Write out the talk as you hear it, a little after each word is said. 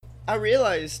I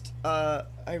realized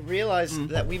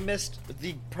that we missed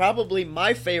the probably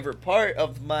my favorite part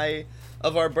of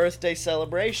our birthday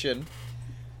celebration.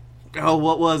 Oh,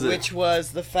 what was it? Which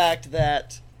was the fact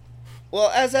that, well,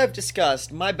 as I've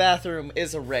discussed, my bathroom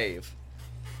is a rave.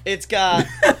 It's got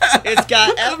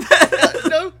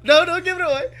no, don't give it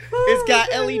away. It's got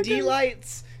LED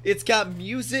lights. It's got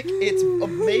music. It's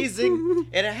amazing,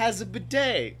 and it has a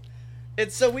bidet. And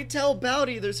so we tell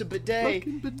Bowdy there's a bidet,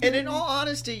 and in all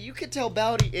honesty, you could tell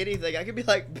Bowdy anything. I could be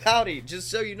like, Bowdy, just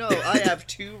so you know, I have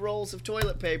 2 rolls of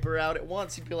toilet paper out at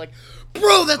once. He'd be like,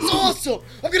 bro, that's awesome!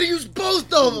 I'm gonna use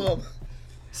both of them!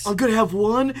 I'm gonna have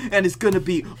one, and it's gonna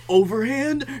be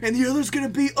overhand, and the other's gonna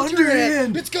be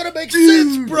underhand! It's gonna make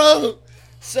sense, bro!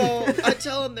 So, I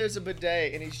tell him there's a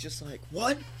bidet, and he's just like,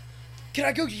 what? Can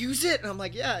I go use it? And I'm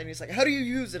like, yeah. And he's like, how do you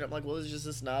use it? I'm like, well, it's just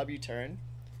this knob you turn.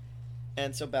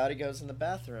 And so Bowdy goes in the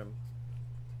bathroom.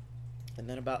 And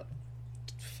then about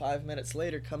 5 minutes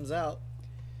later comes out.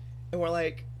 And we're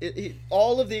like,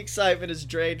 all of the excitement is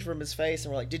drained from his face.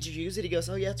 And we're like, did you use it? He goes,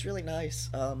 oh yeah, it's really nice.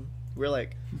 We're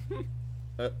like,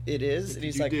 it is? And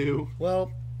he's like,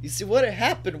 well, you see what had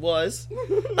happened was,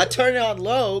 I turned it on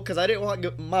low because I didn't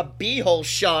want my beehole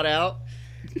shot out.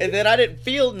 And then I didn't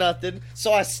feel nothing,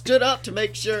 so I stood up to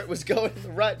make sure it was going in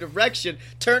the right direction,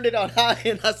 turned it on high,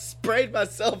 and I sprayed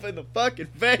myself in the fucking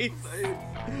face.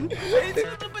 With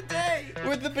the bidet!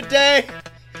 With the bidet!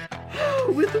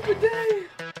 With the bidet!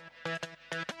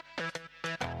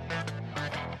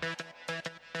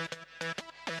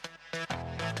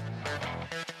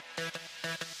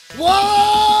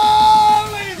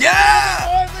 Whoa! Ladies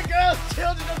Yeah! boys and girls,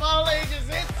 children of all ages,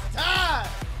 it's time!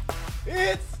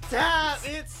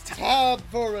 It's time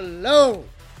for a low.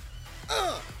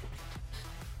 A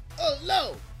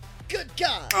low. Good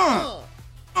God.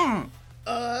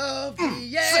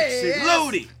 BS. Sexy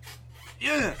loady.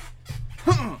 Yeah.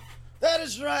 That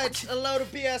is right. A load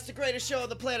of BS, the greatest show on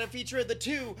the planet, featuring the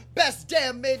 2 best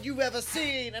damn men you've ever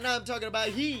seen. And I'm talking about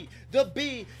he, the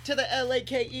B to the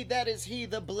L-A-K-E. That is he,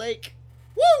 the Blake.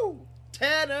 Woo!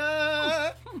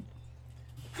 Tanner.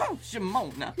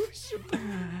 Shimona.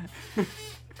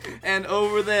 And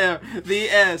over there, the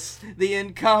S, the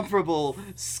incomparable,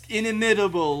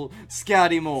 inimitable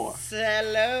Scotty Moore.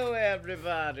 Hello,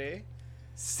 everybody.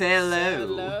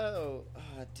 Hello.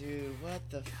 Oh, dude, what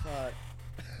the fuck?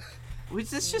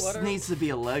 This just needs to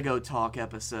be a Lego Talk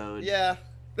episode. Yeah.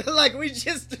 Like, we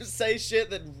just say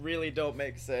shit that really don't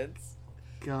make sense.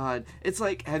 God. It's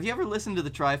like, have you ever listened to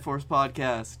the Triforce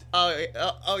podcast?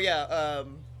 Oh yeah,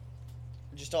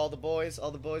 just all the boys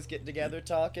getting together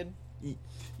talking?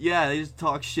 Yeah, they just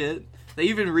talk shit. They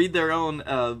even read their own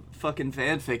fucking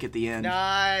fanfic at the end.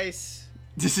 Nice.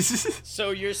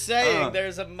 So you're saying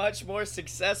there's a much more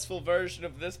successful version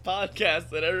of this podcast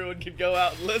that everyone can go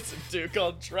out and listen to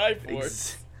called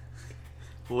Triforce.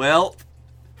 Well,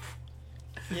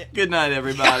 yeah. Good night,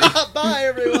 everybody. Bye,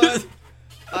 everyone.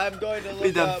 I'm going to look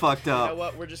we done fucked up. You know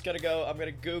what? We're just going to go. I'm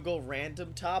going to Google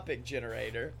random topic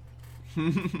generator.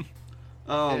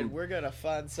 And we're going to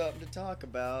find something to talk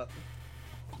about.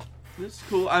 This is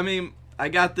cool. I mean, I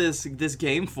got this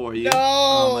game for you.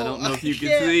 No! I don't know if you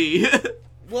can see.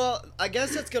 Well, I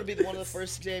guess that's going to be one of the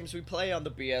first games we play on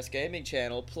the BS Gaming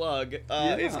channel. Plug.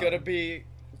 It's going to be...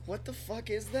 What the fuck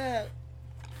is that?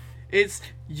 It's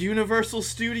Universal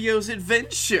Studios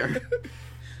Adventure.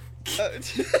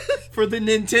 For the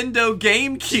Nintendo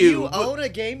GameCube. Do you own a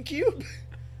GameCube?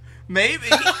 Maybe.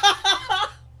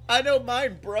 I know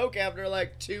mine broke after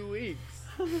like 2 weeks.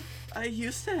 I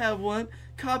used to have one.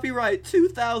 Copyright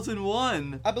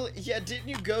 2001. I believe. Yeah, didn't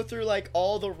you go through like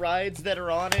all the rides that are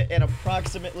on it, and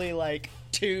approximately like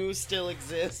 2 still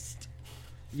exist?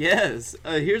 Yes.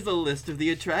 Here's a list of the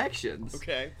attractions.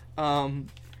 Okay.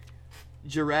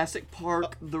 Jurassic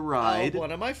Park the ride.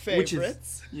 One of my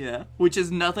favorites. Which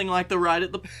is nothing like the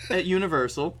ride at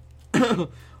Universal.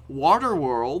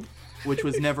 Waterworld, which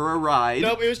was never a ride.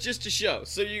 Nope, it was just a show.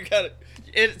 So you got it.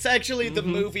 It's actually the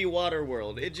movie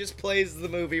Waterworld. It just plays the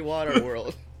movie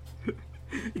Waterworld.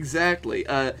 Exactly.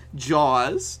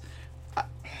 Jaws.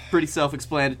 Pretty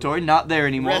self-explanatory. Not there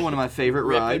anymore. One of my favorite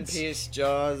rides. Rip in peace,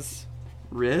 Jaws.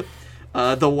 Rip.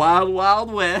 The Wild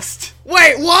Wild West.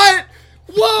 Wait, what?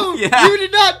 Whoa! Yeah. You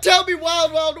did not tell me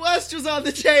Wild Wild West was on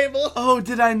the table. Oh,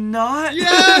 did I not?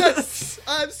 Yes!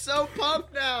 I'm so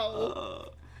pumped now.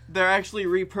 They're actually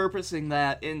repurposing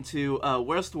that into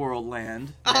Westworld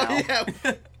Land now.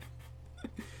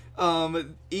 Oh, yeah.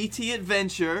 E.T.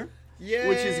 Adventure, Yay.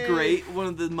 Which is great. One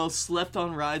of the most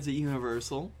slept-on rides at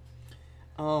Universal.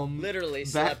 Literally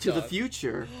Back to the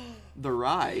Future, the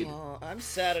ride. I'm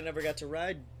sad I never got to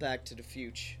ride Back to the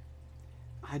Future.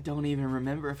 I don't even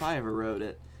remember if I ever rode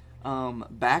it.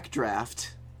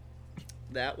 Backdraft.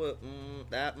 That was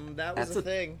that was a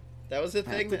thing. That was a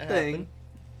thing That's that a thing. happened.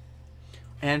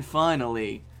 And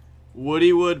finally,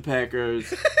 Woody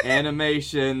Woodpecker's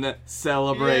animation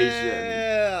celebration.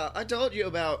 Yeah, I told you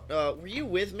about. Were you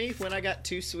with me when I got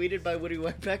too sweeted by Woody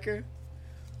Woodpecker?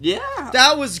 Yeah.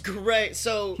 That was great.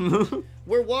 So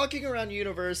we're walking around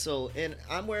Universal, and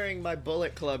I'm wearing my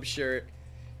Bullet Club shirt.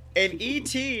 And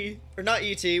E.T., or not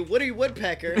E.T., Woody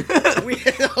Woodpecker.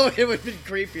 Oh, it would have been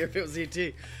creepier if it was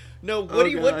E.T. No,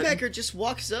 Woody Woodpecker just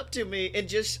walks up to me and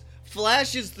just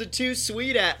flashes the too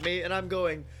sweet at me, and I'm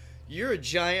going, "You're a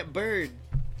giant bird.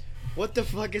 What the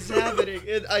fuck is happening?"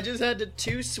 And I just had to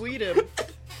too sweet him.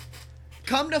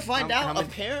 Come to find out,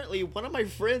 apparently one of my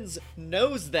friends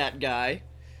knows that guy,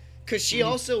 because she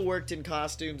also worked in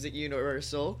costumes at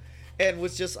Universal, and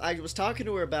I was talking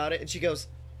to her about it, and she goes,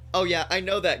 "Oh yeah, I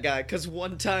know that guy, because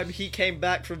one time he came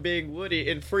back from being Woody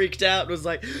and freaked out and was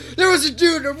like, there was a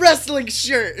dude in a wrestling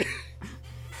shirt."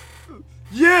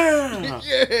 Yeah!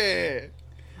 Yeah!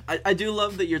 I do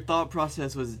love that your thought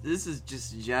process was, this is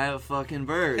just a giant fucking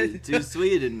bird. Too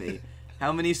sweet in me.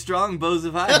 How many strong bows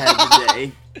have I had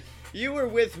today? You were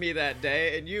with me that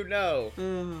day, and you know.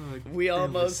 We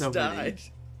almost died.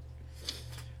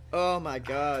 Oh my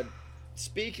god.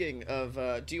 Speaking of,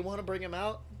 do you want to bring him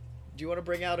out? Do you want to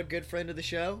bring out a good friend of the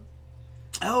show?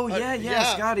 Oh, yeah,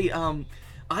 Scotty.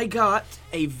 I got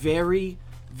a very,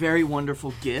 very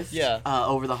wonderful gift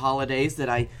over the holidays that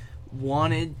I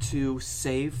wanted to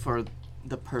save for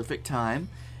the perfect time.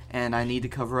 And I need to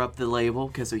cover up the label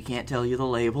because we can't tell you the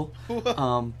label.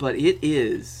 But it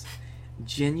is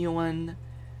genuine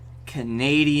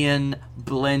Canadian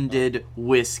blended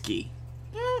whiskey.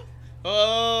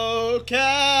 Oh,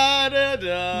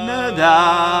 Canada!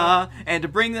 Canada! And to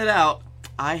bring that out,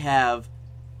 I have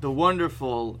the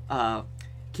wonderful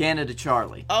Canada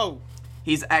Charlie. Oh.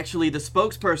 He's actually the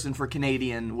spokesperson for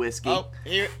Canadian whiskey. Oh,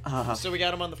 here. So we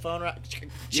got him on the phone, right?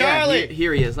 Charlie! Yeah,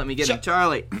 here he is. Let me get him.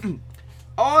 Charlie.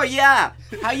 Oh, yeah.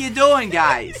 How you doing,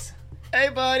 guys? Hey,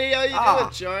 buddy. How you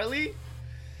doing, Charlie?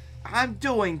 I'm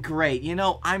doing great. You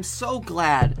know, I'm so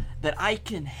glad that I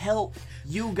can help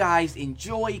you guys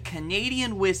enjoy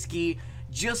Canadian whiskey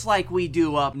just like we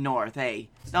do up north, hey?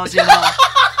 Don't you know?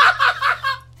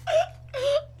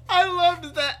 I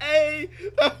loved the A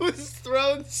that was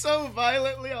thrown so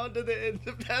violently onto the end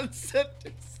of that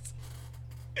sentence.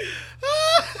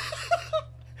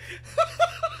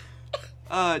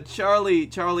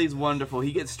 Charlie's wonderful.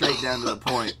 He gets straight down to the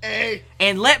point. Hey.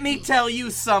 And let me tell you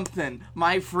something,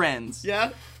 my friends.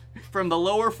 Yeah? From the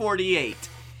lower 48.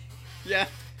 Yeah.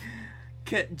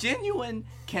 Genuine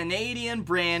Canadian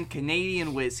brand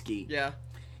Canadian whiskey. Yeah.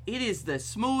 It is the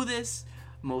smoothest,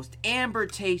 most amber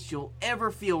taste you'll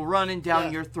ever feel running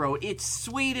down your throat. It's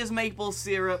sweet as maple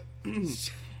syrup,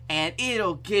 and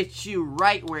it'll get you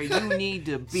right where you need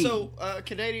to be. So,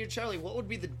 Canadian Charlie, what would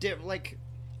be the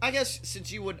I guess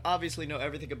since you would obviously know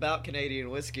everything about Canadian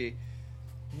whiskey,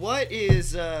 what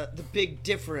is the big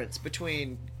difference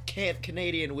between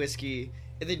Canadian whiskey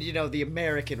and then, the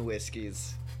American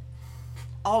whiskeys?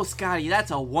 Oh, Scotty, that's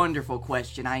a wonderful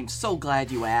question. I'm so glad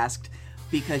you asked,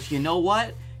 because you know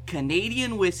what?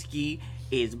 Canadian whiskey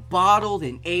is bottled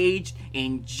and aged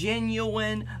in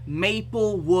genuine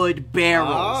maple wood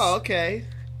barrels. Oh, okay.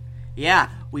 Yeah,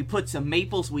 we put some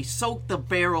maples, we soak the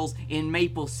barrels in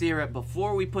maple syrup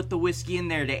before we put the whiskey in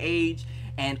there to age,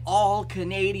 and all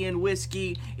Canadian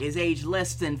whiskey is aged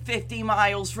less than 50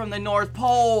 miles from the North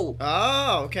Pole.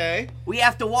 Oh, okay. We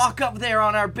have to walk up there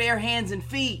on our bare hands and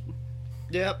feet.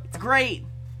 Yep. It's great.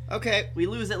 Okay. We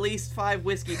lose at least 5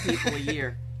 whiskey people a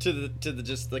year. to the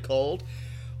just the cold.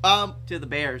 To the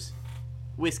bears.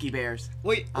 Whiskey bears.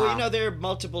 Well, there are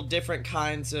multiple different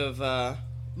kinds of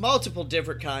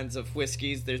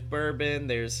whiskeys. There's bourbon,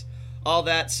 there's all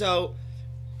that. So,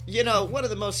 one of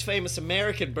the most famous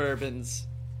American bourbons,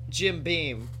 Jim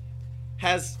Beam,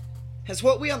 has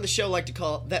what we on the show like to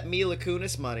call that Mila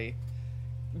Kunis money.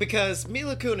 Because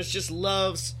Mila Kunis just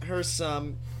loves her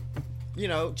some,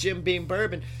 Jim Beam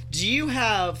bourbon. Do you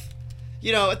have,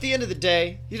 at the end of the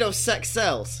day, sex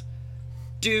sells.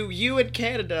 Do you in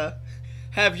Canada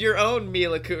have your own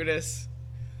Mila Kunis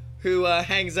who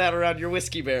hangs out around your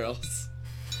whiskey barrels?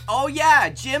 Oh yeah,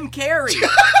 Jim Carrey.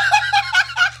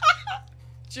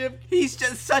 Jim. He's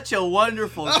just such a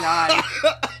wonderful guy.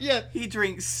 Yeah. He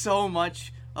drinks so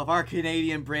much of our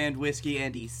Canadian brand whiskey,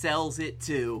 and he sells it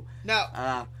too.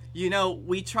 Now,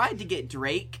 we tried to get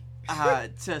Drake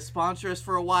to sponsor us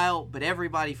for a while, but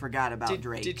everybody forgot about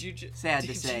Drake. Did you Sad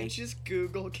to say. Did you just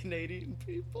Google Canadian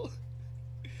people?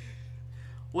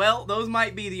 Well, those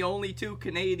might be the only 2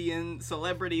 Canadian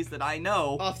celebrities that I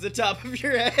know. Off the top of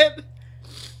your head?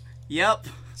 Yep.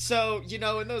 So,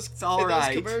 in those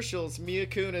commercials, Mila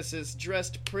Kunis is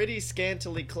dressed pretty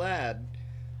scantily clad.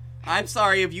 I'm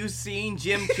sorry, have you seen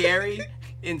Jim Carrey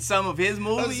in some of his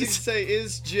movies? I was going to say,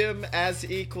 is Jim as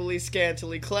equally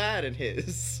scantily clad in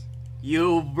his?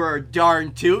 You were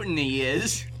darn tootin' he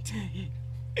is.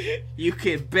 You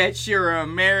can bet your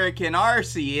American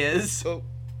arse he is.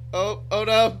 Oh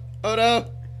no.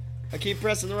 I keep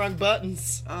pressing the wrong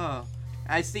buttons. Oh,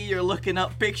 I see you're looking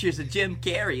up pictures of Jim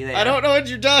Carrey there. I don't know what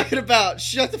you're talking about.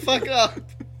 Shut the fuck up.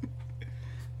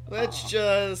 Let's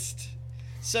just...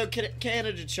 So,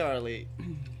 Canada Charlie,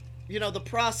 the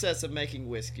process of making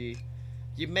whiskey.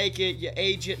 You make it, you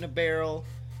age it in a barrel.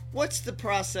 What's the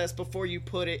process before you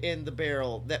put it in the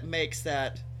barrel that makes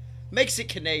it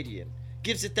Canadian?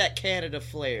 Gives it that Canada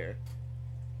flair?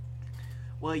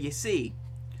 Well, you see,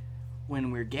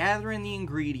 when we're gathering the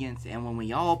ingredients and when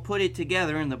we all put it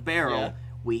together in the barrel,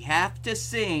 we have to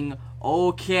sing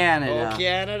 "Oh Canada." Oh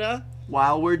Canada?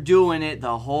 While we're doing it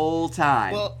the whole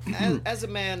time. Well, as a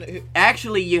man who...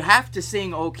 Actually, you have to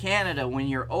sing "Oh Canada" when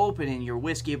you're opening your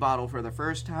whiskey bottle for the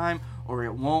first time, or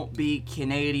it won't be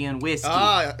Canadian whiskey.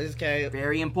 Ah, okay.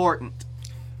 Very important.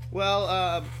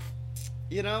 Well,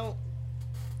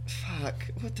 fuck.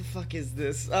 What the fuck is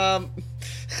this?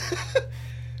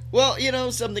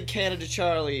 Well, something Canada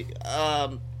Charlie.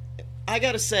 I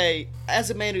gotta say, as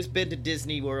a man who's been to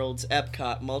Disney World's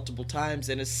Epcot multiple times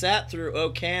and has sat through Oh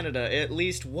Canada at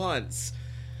least once,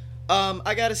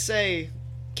 I gotta say,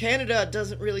 Canada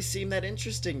doesn't really seem that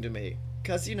interesting to me.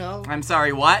 Cause, I'm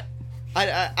sorry, what?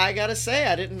 I gotta say,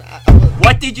 I didn't...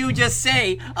 What did you just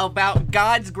say about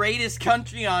God's greatest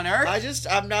country on earth?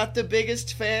 I'm not the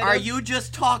biggest fan Are you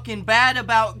just talking bad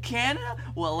about Canada?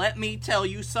 Well, let me tell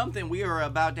you something. We are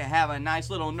about to have a nice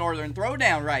little northern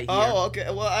throwdown right here. Oh, okay.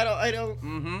 Well, I don't...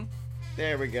 Mm-hmm.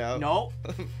 There we go. No,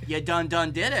 you done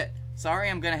did it. Sorry,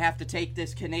 I'm gonna have to take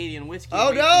this Canadian whiskey.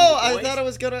 Oh, no! I thought I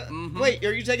was gonna... Mm-hmm. Wait,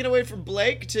 are you taking it away from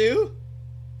Blake, too?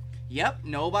 Yep,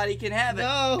 nobody can have it.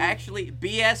 No. Actually,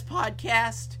 BS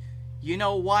Podcast, you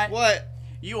know what? What?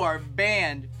 You are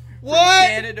banned what? from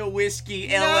Canada Whiskey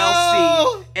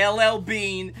LLC, No. LL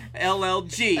Bean,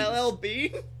 LLG. LL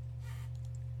Bean?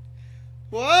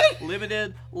 What?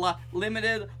 Limited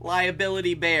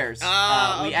liability bears.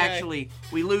 Okay.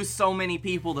 We lose so many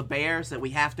people to bears that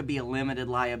we have to be a limited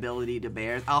liability to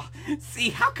bears. Oh, see,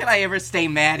 how could I ever stay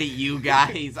mad at you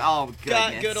guys? Oh,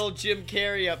 goodness. Got good old Jim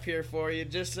Carrey up here for you,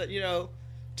 just to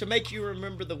make you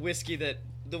remember the whiskey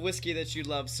that you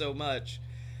love so much.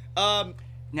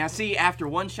 Now, see, after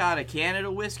one shot of Canada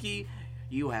whiskey,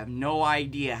 you have no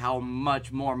idea how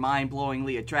much more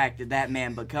mind-blowingly attracted that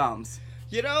man becomes.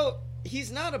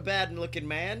 He's not a bad-looking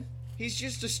man. He's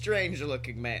just a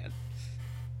strange-looking man.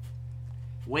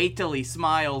 Wait till he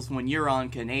smiles when you're on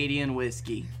Canadian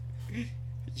whiskey.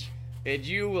 And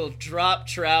you will drop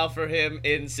trow for him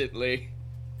instantly.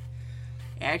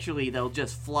 Actually, they'll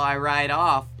just fly right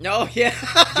off. Oh, yeah.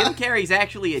 Jim Carrey's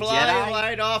actually a Fly Jedi. Fly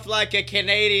right off like a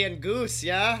Canadian goose,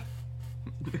 yeah?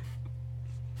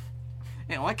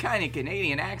 And what kind of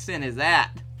Canadian accent is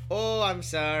that? Oh, I'm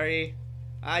sorry.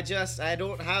 I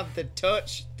don't have the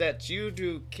touch that you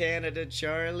do, Canada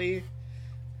Charlie.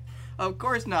 Of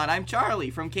course not. I'm Charlie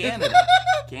from Canada.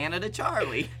 Canada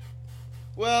Charlie.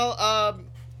 Well,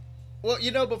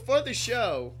 before the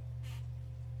show,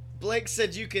 Blake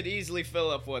said you could easily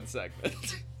fill up one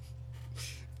segment.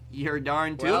 You're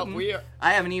darn tootin'. Well,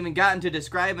 I haven't even gotten to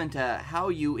describe into how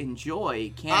you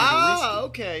enjoy Canada whiskey.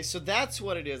 Okay. So that's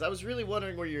what it is. I was really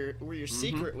wondering where your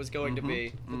secret was going to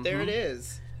be, but there it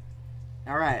is.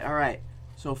 All right.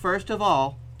 So first of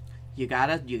all, you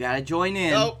gotta join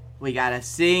in. Nope. We gotta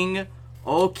sing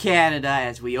 "Oh Canada"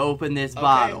 as we open this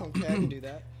bottle. Okay, I can do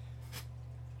that.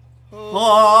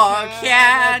 Oh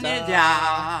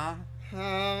Canada,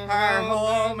 our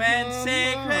home and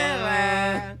sacred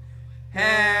land,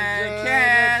 and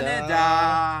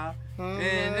Canada.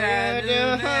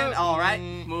 All right,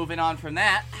 moving on from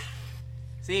that.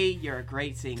 See, you're a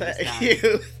great singer.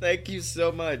 Thank you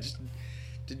so much.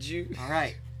 Did you? All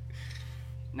right.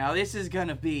 Now this is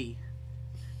gonna be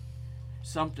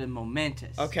something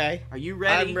momentous. Okay. Are you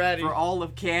ready? I'm ready. For all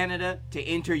of Canada to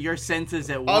enter your senses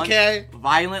at once? Okay.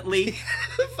 Violently?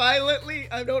 Violently?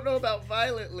 I don't know about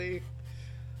violently.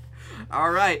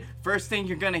 All right. First thing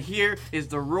you're gonna hear is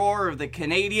the roar of the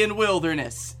Canadian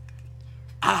wilderness.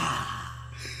 Ah.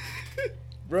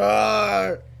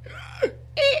 Roar.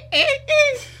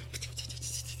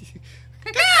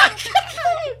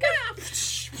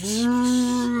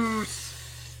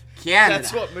 Canada.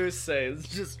 That's what Moose says.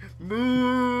 Just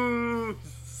Moose.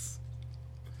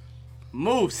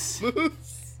 Moose.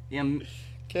 Moose. Yeah.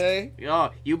 Okay.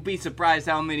 Oh, you'd be surprised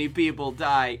how many people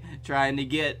die trying to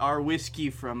get our whiskey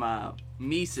from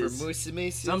Mises. From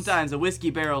Mises. Sometimes the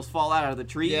whiskey barrels fall out of the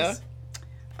trees.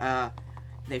 Yeah.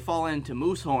 They fall into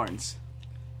moose horns,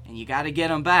 and you got to get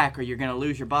them back, or you're gonna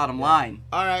lose your bottom line.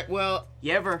 All right. Well,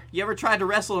 you ever tried to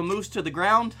wrestle a moose to the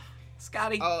ground,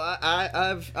 Scotty? Oh,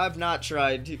 I've not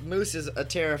tried. Moose is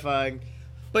terrifying,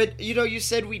 but you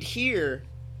said we'd hear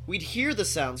the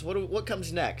sounds. What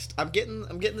comes next? I'm getting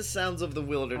the sounds of the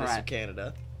wilderness of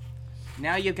Canada.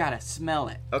 Now you gotta smell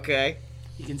it. Okay.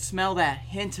 You can smell that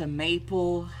hint of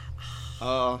maple.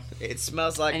 Oh, it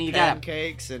smells like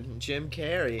pancakes and Jim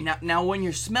Carrey. Now when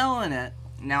you're smelling it,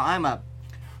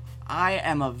 I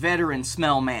am a veteran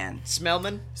smell man.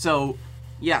 Smellman? So,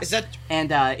 yes. Is that in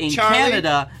Charlie?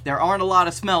 Canada there aren't a lot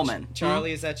of smellmen.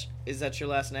 Charlie, is that your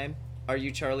last name? Are you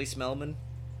Charlie Smellman?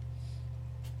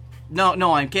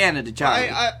 No, I'm Canada Charlie.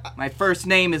 My first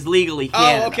name is legally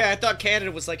Canada. Oh, okay. I thought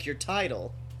Canada was like your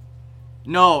title.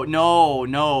 No.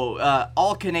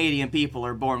 All Canadian people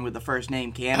are born with the first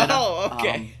name Canada. Oh,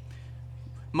 okay.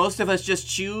 Most of us just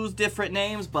choose different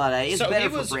names, but it's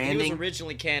better for branding. He was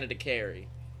originally Canada Carey,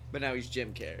 but now he's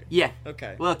Jim Carrey. Yeah.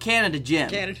 Okay. Well, Canada Jim.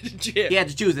 Canada Jim. He had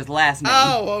to choose his last name.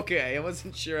 Oh, okay. I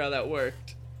wasn't sure how that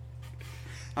worked.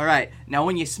 All right. Now,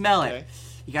 when you smell it,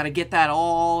 you got to get that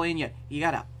all in you. You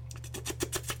got to...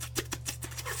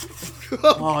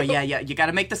 Oh, yeah. You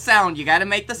gotta make the sound. It gets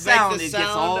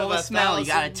all the smell. You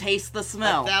gotta taste the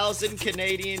smell. 1,000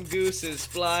 Canadian gooses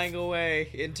flying away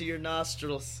into your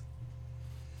nostrils.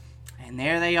 And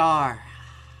there they are.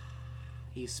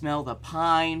 You smell the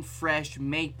pine, fresh,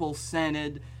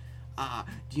 maple-scented.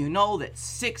 Do you know that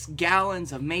 6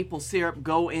 gallons of maple syrup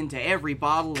go into every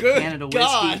bottle of Canada whiskey?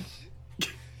 God.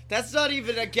 That's not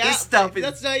even a gallon.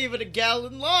 That's not even a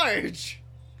gallon large.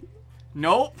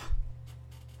 Nope.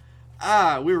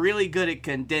 We're really good at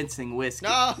condensing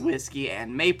whiskey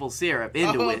and maple syrup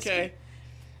into whiskey. Okay.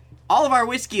 All of our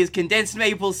whiskey is condensed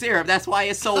maple syrup. That's why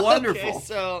it's so wonderful. Okay,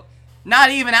 so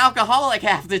not even alcoholic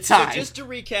half the time. So just to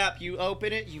recap, you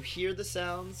open it, you hear the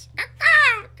sounds.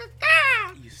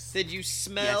 Then you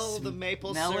smell the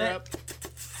maple syrup.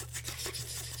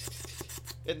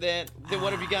 And then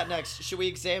what have you got next? Should we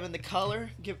examine the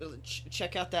color?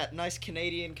 Check out that nice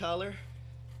Canadian color.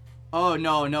 Oh,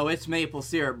 no, it's maple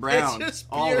syrup brown. It's just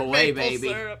all the way, maple baby.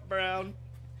 Syrup brown.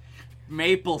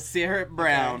 Maple syrup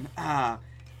brown. Okay.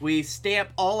 We stamp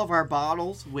all of our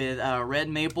bottles with red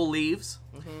maple leaves,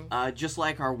 just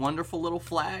like our wonderful little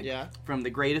flag from the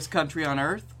greatest country on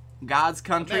earth, God's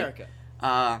country. America.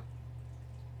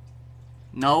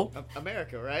 No.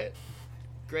 America, right?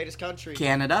 Greatest country.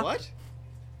 Canada. What?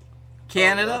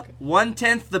 Canada,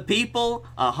 1/10 the people,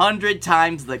 100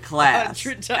 times the class.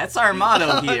 That's our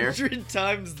motto here. 100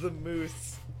 times the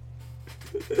moose.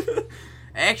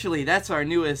 Actually, that's our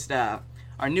newest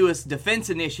defense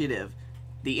initiative,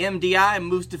 the MDI,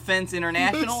 Moose Defense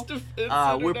International. Moose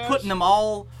Defense we're putting them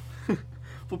all.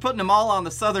 We're putting them all on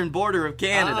the southern border of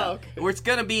Canada, where it's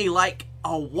gonna be like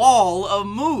a wall of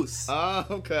moose.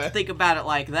 Okay. Think about it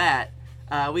like that.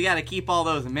 We got to keep all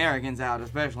those Americans out,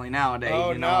 especially nowadays.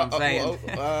 You know what I'm saying?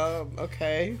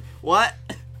 Okay. What?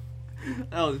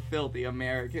 Those filthy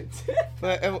Americans.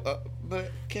 but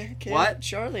what?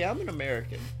 Charlie, I'm an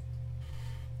American.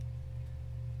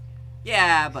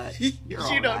 Yeah, but you're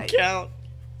you don't count.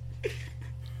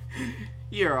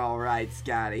 You're all right,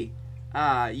 Scotty.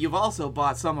 You've also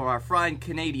bought some of our fine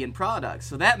Canadian products,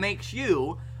 so that makes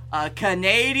you a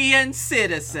Canadian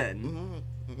citizen.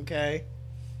 Mm-hmm. Okay.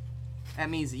 That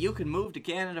means that you can move to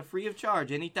Canada free of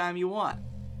charge anytime you want.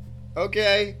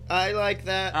 Okay, I like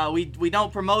that. We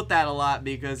don't promote that a lot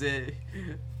because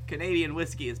Canadian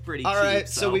whiskey is pretty cheap. All right,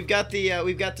 so we've got the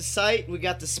sight, we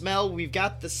got the smell, we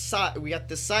got the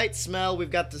sight, smell,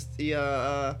 we've got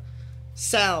the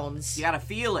sounds. You gotta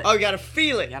feel it. Oh, you gotta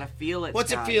feel it. You gotta feel it.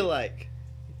 What's Scotty. it feel like?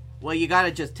 Well, you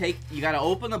gotta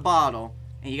open the bottle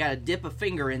and you gotta dip a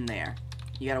finger in there.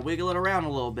 You gotta wiggle it around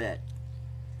a little bit.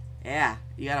 Yeah,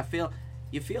 you gotta feel.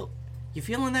 You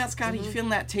feeling that, Scotty? Mm-hmm. You feeling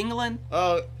that tingling?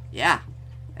 Oh. Yeah.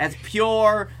 That's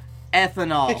pure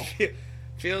ethanol.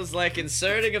 Feels like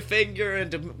inserting a finger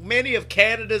into many of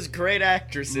Canada's great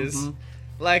actresses.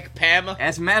 Like Pamela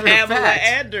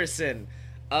Anderson,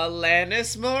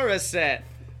 Alanis Morissette,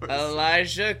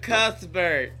 Elijah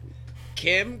Cuthbert,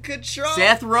 Kim Cattrall,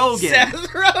 Seth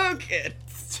Rogen.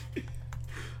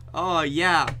 Oh,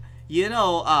 yeah. You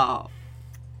know,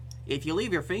 if you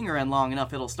leave your finger in long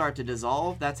enough, it'll start to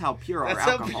dissolve. That's how pure our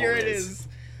alcohol is. That's how pure it is.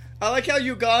 I like how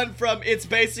you gone from it's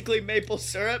basically maple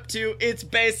syrup to it's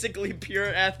basically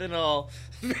pure ethanol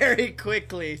very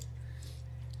quickly.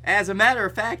 As a matter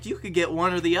of fact, you could get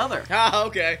one or the other. Ah,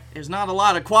 okay. There's not a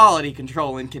lot of quality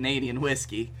control in Canadian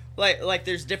whiskey. Like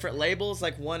there's different labels?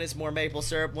 Like one is more maple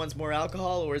syrup, one's more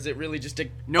alcohol, or is it really just a...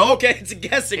 No. Okay, it's a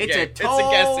guessing game. It's a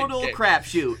total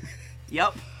crapshoot.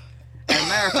 Yep. As a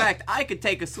matter of fact, I could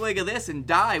take a swig of this and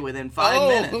die within 5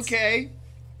 minutes. Oh, okay.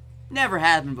 Never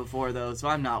happened before, though, so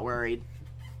I'm not worried.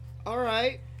 All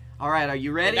right. All right, are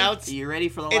you ready? Are you ready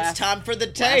for the last? It's time for the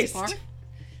taste. Part?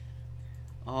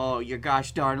 Oh, you're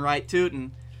gosh darn right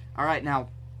tootin'. All right, now,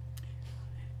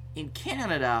 in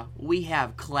Canada, we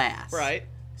have class. Right.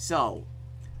 So,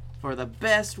 for the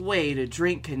best way to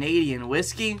drink Canadian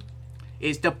whiskey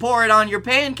is to pour it on your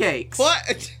pancakes.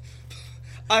 What?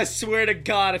 I swear to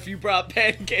God, if you brought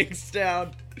pancakes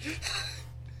down.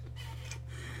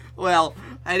 Well,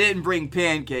 I didn't bring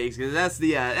pancakes because that's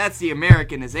the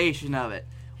Americanization of it.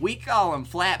 We call them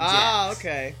flapjacks. Ah,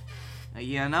 okay.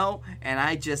 You know, and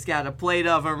I just got a plate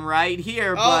of them right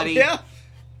here, buddy. Oh, yeah.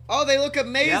 Oh, they look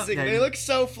amazing. Yep, they look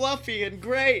so fluffy and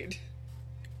great.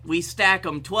 We stack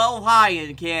them 12 high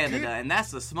in Canada, and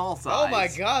that's the small size. Oh my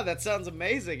God, that sounds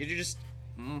amazing. And you're just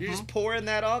pouring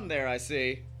that on there, I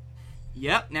see.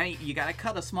 Yep, now you gotta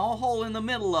cut a small hole in the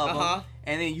middle of them,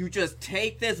 and then you just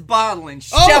take this bottle and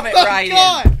shove it right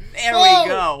in. There we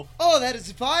go. Oh, that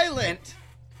is violent.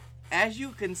 And as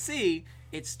you can see,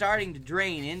 it's starting to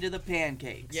drain into the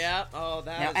pancakes. Yeah,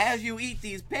 Now, as you eat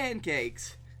these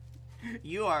pancakes,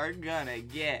 you are gonna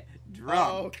get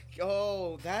drunk.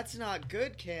 Oh, that's not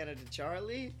good, Canada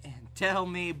Charlie. And tell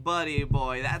me, buddy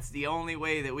boy, that's the only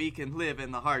way that we can live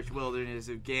in the harsh wilderness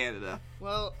of Canada.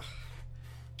 Well,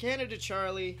 Canada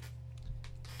Charlie,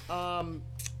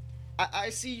 I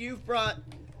see you've brought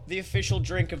the official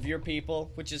drink of your people,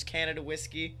 which is Canada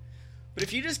whiskey. But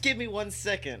if you just give me 1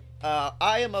 second,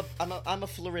 I'm a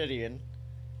Floridian,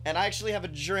 and I actually have a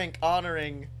drink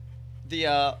honoring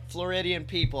the Floridian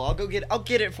people. I'll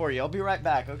get it for you. I'll be right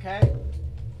back, okay?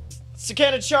 So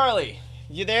Canada Charlie,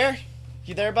 you there?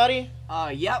 You there, buddy?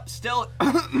 Yep, still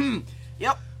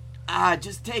yep.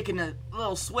 Just taking a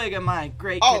little swig of my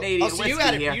great Canadian whiskey you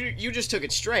had it, here. You just took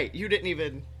it straight. You didn't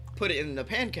even put it in the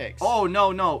pancakes. Oh,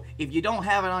 no. If you don't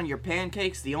have it on your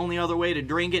pancakes, the only other way to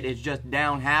drink it is just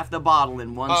down half the bottle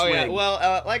in one swig. Yeah.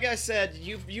 Well, like I said,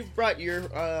 you've brought your,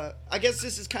 I guess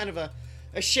this is kind of a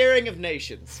sharing of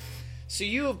nations. So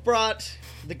you have brought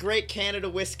the great Canada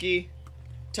whiskey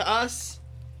to us,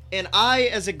 and I,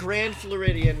 as a Grand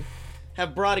Floridian,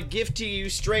 have brought a gift to you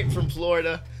straight from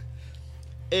Florida.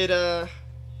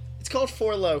 It's called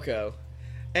Four Loko,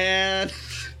 and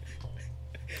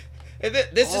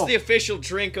this is the official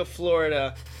drink of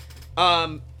Florida.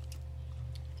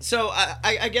 So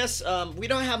I guess we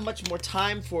don't have much more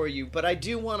time for you, but I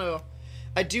do want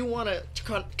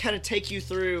to kind of take you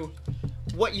through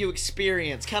what you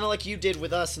experience, kind of like you did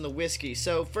with us in the whiskey.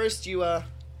 So first you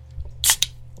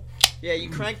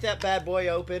crank that bad boy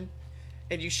open,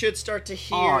 and you should start to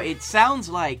hear. Oh, it sounds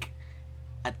like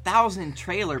 1,000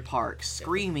 trailer parks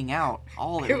screaming out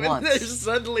all at once. There's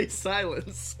suddenly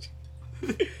silence.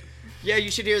 Yeah,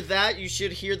 you should hear that. You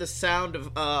should hear the sound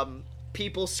of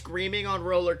people screaming on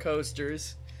roller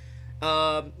coasters.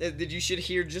 You should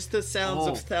hear just the sounds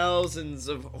of thousands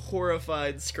of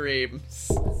horrified screams.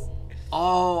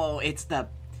 Oh, it's the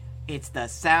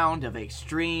sound of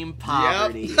extreme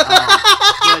poverty. Yep.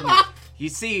 Oh, goodness. You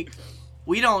see,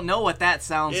 we don't know what that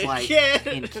sounds like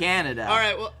in Canada. All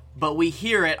right, well, but we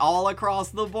hear it all across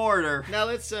the border. Now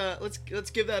let's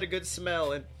give that a good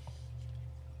smell and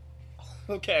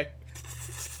okay.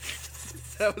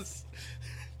 That was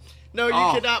no, you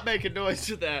cannot make a noise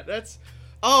with that. That's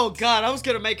oh god, I was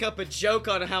gonna make up a joke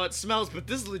on how it smells, but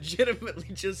this legitimately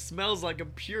just smells like a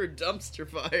pure dumpster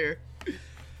fire.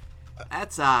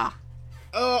 That's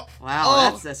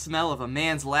that's the smell of a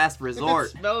man's last resort.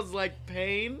 It smells like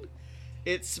pain.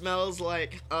 It smells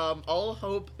like all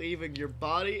hope leaving your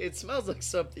body. It smells like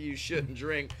something you shouldn't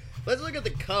drink. Let's look at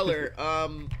the color.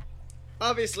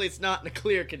 Obviously it's not in a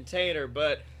clear container,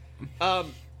 but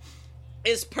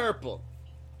it's purple.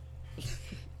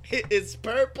 It's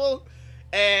purple,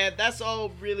 and that's all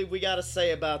really we gotta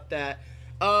say about that.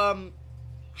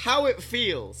 How it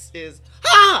feels is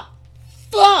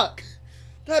fuck!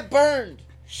 That burned.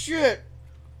 Shit.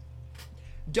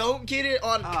 Don't get it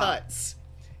on cuts.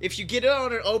 If you get it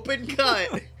on an open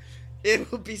cut,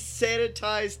 it will be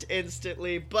sanitized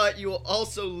instantly, but you will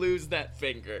also lose that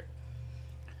finger.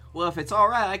 Well, if it's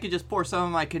alright, I could just pour some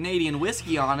of my Canadian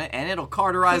whiskey on it, and it'll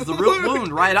cauterize the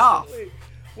wound right off.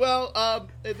 Well,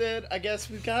 and then I guess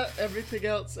we've got everything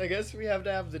else. I guess we have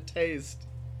to have the taste.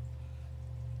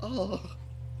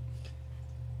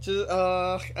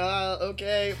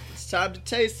 Okay, it's time to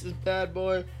taste this bad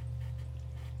boy.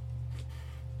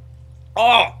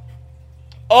 Oh!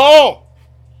 Oh!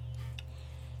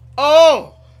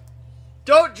 Oh!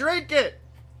 Don't drink it!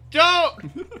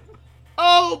 Don't!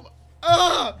 Oh!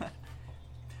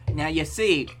 Now you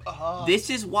see, this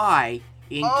is why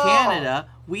in Canada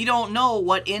we don't know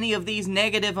what any of these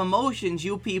negative emotions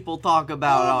you people talk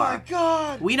about are. Oh my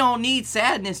God! We don't need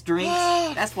sadness drinks.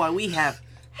 That's why we have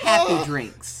happy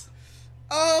drinks.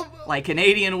 Like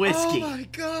Canadian whiskey. Oh my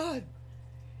God!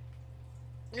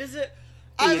 Is it?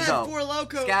 Here I've you had go. Four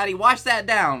Loko. Scotty, wash that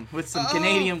down with some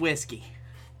Canadian whiskey.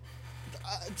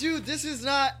 Dude, this is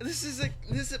a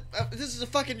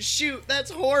fucking shoot.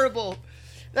 That's horrible.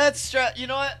 That's you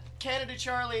know what, Canada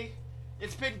Charlie,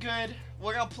 it's been good.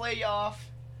 We're gonna play you off.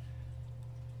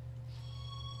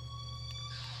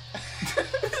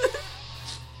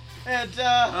 And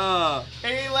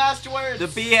any last words? The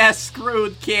BS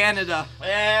screwed Canada.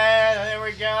 Yeah, there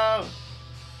we go.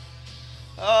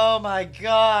 Oh my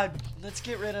God. Let's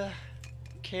get rid of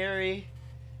Carrie.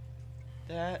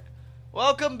 That.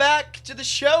 Welcome back to the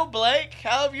show, Blake.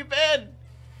 How have you been?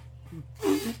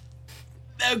 Oh,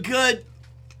 good.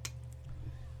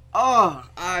 Oh,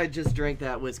 I just drank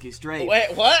that whiskey straight.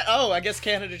 Wait, what? Oh, I guess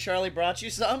Canada Charlie brought you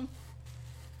some?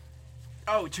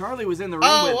 Oh, Charlie was in the room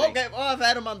with me. Oh, okay. Well, I've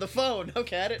had him on the phone.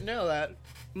 Okay, I didn't know that.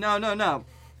 No.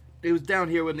 It was down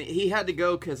here when he had to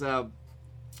go because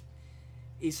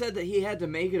he said that he had to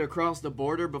make it across the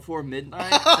border before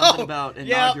midnight. Something about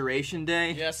Inauguration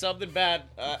Day. Yeah, something bad.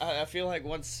 I feel like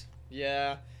once...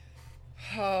 Yeah.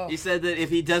 Oh. He said that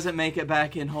if he doesn't make it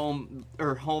back home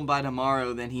by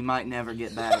tomorrow, then he might never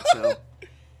get back, so...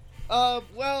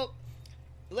 Well,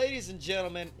 ladies and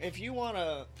gentlemen, if you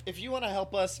wanna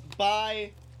help us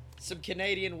buy some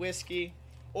Canadian whiskey,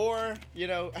 or, you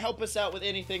know, help us out with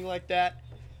anything like that,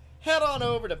 head on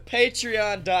over to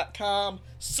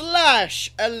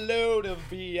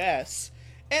patreon.com/aloadofbs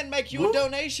and make you a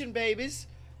donation, babies.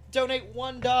 Donate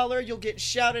 $1, you'll get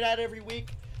shouted at every week.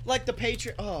 Like the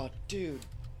Patreon. Oh, dude.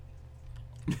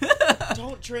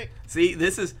 Don't drink. See,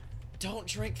 this is... Don't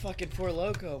drink fucking Four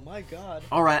Loko. My God.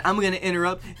 Alright, I'm gonna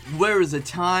interrupt. There was a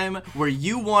time where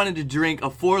you wanted to drink a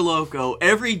Four Loko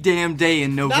every damn day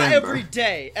in November. Not every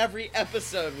day. Every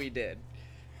episode we did.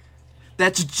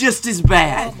 That's just as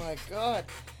bad. Oh my God.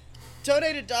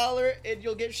 Donate $1 and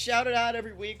you'll get shouted out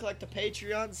every week like the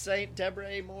Patreon Saint Deborah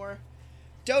A. Moore.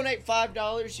 Donate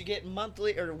 $5, you get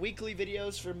monthly or weekly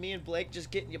videos from me and Blake,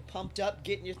 just getting you pumped up,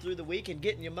 getting you through the week, and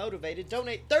getting you motivated.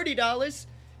 Donate $30,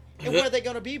 and where are they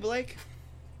going to be, Blake?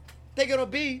 They're going to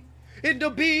be in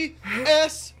the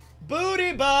BS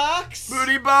Booty Box.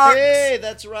 Booty Box. Hey,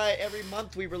 that's right. Every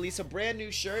month we release a brand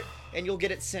new shirt, and you'll get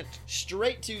it sent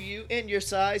straight to you in your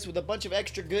size with a bunch of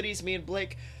extra goodies me and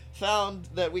Blake found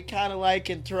that we kind of like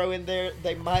and throw in there.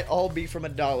 They might all be from a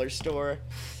dollar store.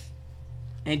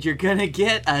 And you're gonna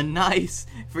get a nice,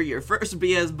 for your first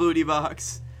BS Booty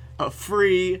Box, a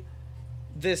free...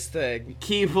 This thing.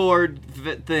 Keyboard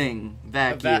thing.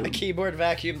 Vacuum. A keyboard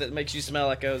vacuum that makes you smell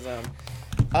like ozone.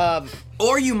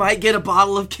 Or you might get a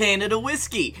bottle of Canada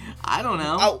whiskey. I don't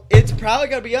know. Oh, it's probably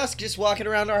gonna be us just walking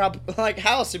around our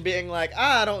house and being like,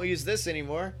 I don't use this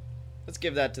anymore. Let's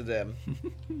give that to them.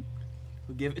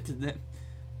 We'll give it to them.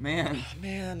 Man. Oh,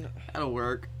 man. That'll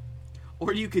work.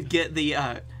 Or you could get the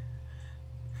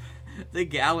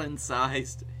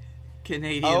gallon-sized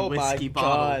Canadian whiskey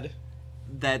bottle. God.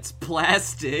 That's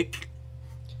plastic.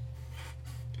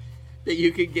 That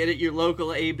you could get at your local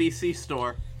ABC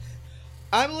store.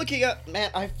 I'm looking up,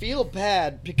 man, I feel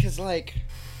bad because, like,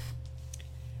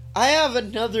 I have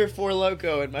another Four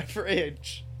Loko in my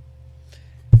fridge.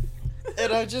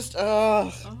 And I just,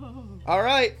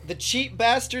 Alright, The Cheap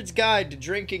Bastard's Guide to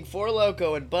Drinking Four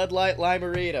Loko and Bud Light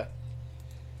Lime-A-Rita.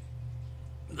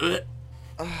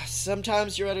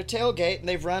 Sometimes you're at a tailgate and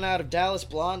they've run out of Dallas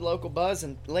Blonde, Local Buzz,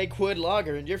 and Lakewood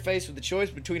Lager, and you're faced with the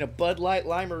choice between a Bud Light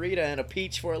Lime-A-Rita and a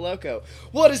Peach Four Loko.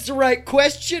 What is the right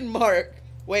question mark?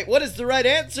 Wait, what is the right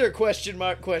answer? Question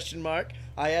mark, question mark.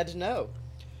 I had to know.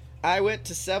 I went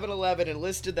to 7-Eleven and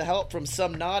enlisted the help from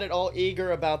some not at all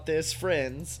eager about this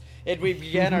friends, and we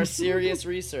began our serious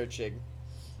researching.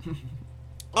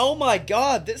 Oh my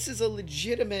God, this is a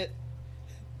legitimate,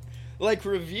 like,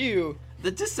 review.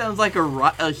 That just sounds like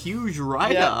a huge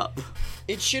write-up. Yeah.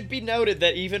 It should be noted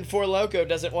that even Four Loko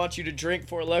doesn't want you to drink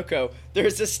Four Loko.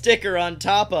 There's a sticker on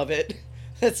top of it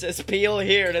that says peel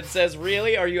here, and it says,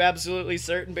 really? Are you absolutely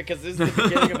certain? Because this is the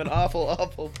beginning of an awful,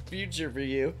 awful future for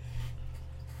you.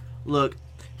 Look,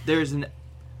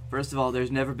 first of all,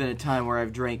 there's never been a time where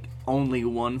I've drank only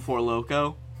one Four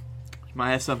Loko.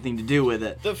 Might have something to do with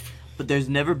it. but there's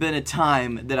never been a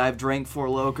time that I've drank Four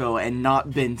Loko and not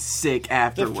been sick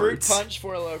afterwards. The Fruit Punch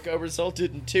Four Loko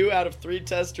resulted in 2 out of 3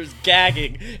 testers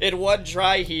gagging in one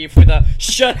dry heave with a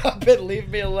 "shut up and leave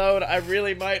me alone, I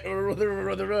really might,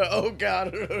 oh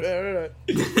god."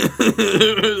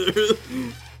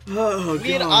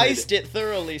 We had iced it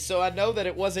thoroughly, so I know that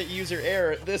it wasn't user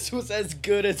error. This was as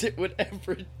good as it would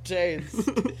ever taste.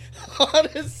 On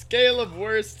a scale of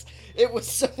worst, it was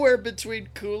somewhere between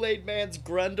Kool-Aid Man's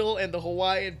Grundle and the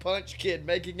Hawaiian Punch Kid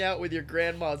making out with your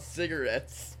grandma's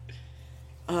cigarettes.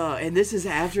 And this is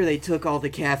after they took all the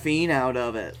caffeine out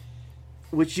of it,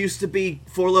 which used to be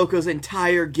Four Loko's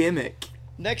entire gimmick.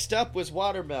 Next up was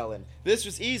watermelon. This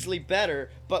was easily better,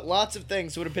 but lots of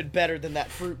things would have been better than that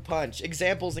fruit punch.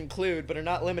 Examples include, but are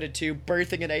not limited to,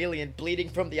 birthing an alien, bleeding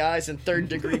from the eyes, and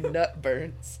third-degree nut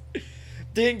burns.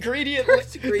 The ingredient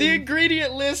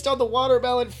list on the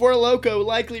watermelon Four Loko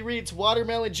likely reads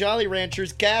watermelon Jolly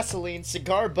Ranchers, gasoline,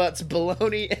 cigar butts,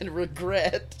 bologna, and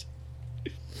regret.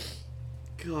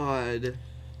 God.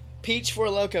 Peach Four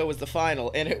Loko was the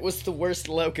final, and it was the worst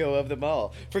Loko of them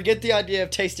all. Forget the idea of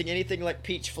tasting anything like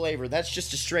peach flavor. That's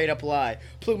just a straight-up lie.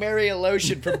 Plumeria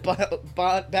lotion from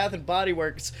Bath & Body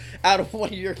Works out of one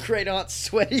of your great-aunt's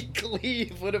sweaty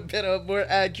cleave would have been a more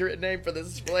accurate name for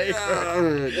this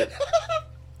flavor.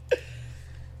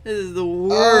 This is the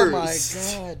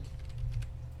worst. Oh, my God.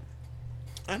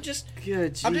 I'm just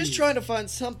trying to find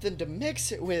something to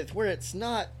mix it with where it's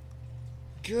not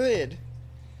good.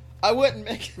 I wouldn't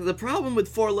make... The problem with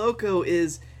Four Loko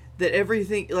is that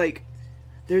everything, like,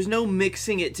 there's no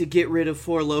mixing it to get rid of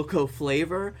Four Loko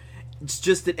flavor. It's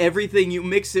just that everything you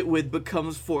mix it with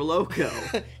becomes Four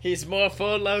Loko. He's more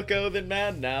Four Loko than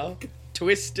mad now.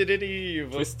 Twisted and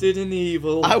evil. Twisted and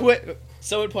evil. I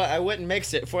wouldn't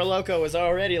mix it. Four Loko was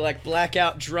already, like,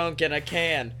 blackout drunk in a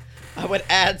can. I would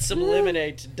add some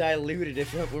lemonade to dilute it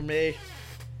if it were me.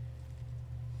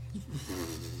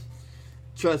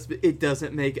 Trust me, it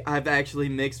doesn't make... I've actually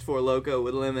mixed Four Loko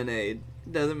with lemonade.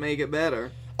 It doesn't make it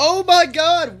better. Oh my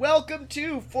God! Welcome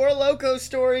to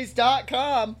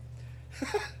FourLocoStories.com.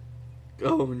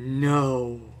 Oh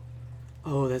no.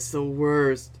 Oh, that's the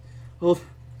worst. Oh,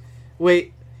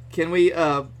 wait, can we,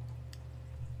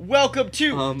 Welcome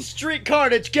to Street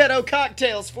Carnage Ghetto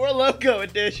Cocktails Four Loko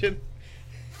edition.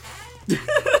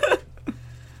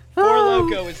 Four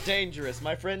Loko is dangerous.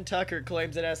 My friend Tucker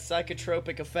claims it has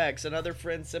psychotropic effects. Another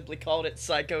friend simply called it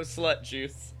psycho slut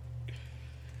juice.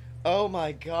 Oh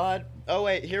my God. Oh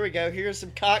wait, here we go. Here's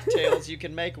some cocktails you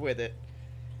can make with it.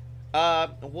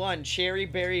 1. Cherry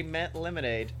berry mint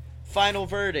lemonade. Final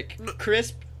verdict.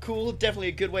 Crisp, cool, definitely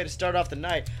a good way to start off the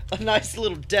night. A nice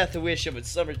little death wish of a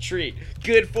summer treat.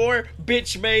 Good for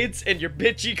bitch maids and your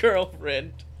bitchy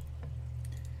girlfriend.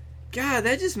 God,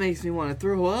 that just makes me want to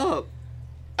throw up.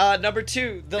 Number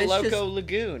 2, the Loco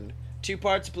Lagoon. 2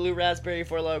 parts blue raspberry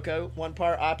Four Loko, 1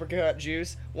 part apricot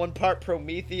juice, 1 part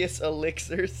Prometheus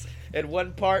elixirs, and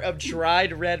 1 part of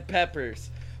dried red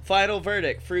peppers. Final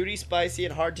verdict, fruity, spicy,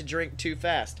 and hard to drink too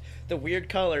fast. The weird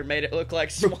color made it look like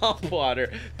swamp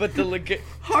water, but the lagoon...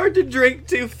 Hard to drink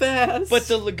too fast. But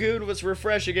the lagoon was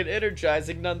refreshing and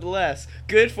energizing nonetheless.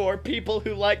 Good for people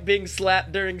who like being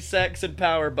slapped during sex and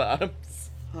power bottoms.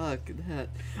 Fuck that.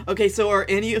 Okay, so are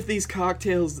any of these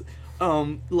cocktails,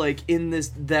 like in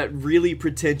that really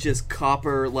pretentious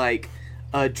copper, like,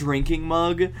 drinking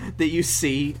mug that you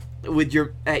see with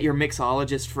at your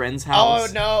mixologist friend's house?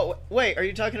 Oh no! Wait, are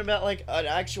you talking about like an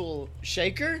actual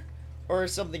shaker or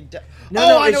something?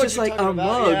 No, it's just like a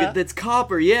mug that's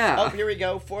copper. Yeah. Oh, here we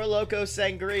go. Four Loko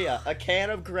Sangria, a can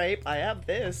of grape. I have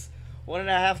this.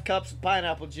 1.5 cups of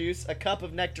pineapple juice, a cup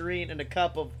of nectarine, and a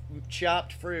cup of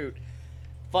chopped fruit.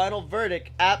 Final verdict,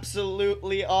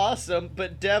 absolutely awesome,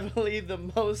 but definitely the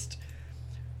most,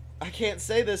 I can't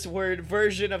say this word,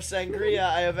 version of sangria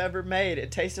I have ever made.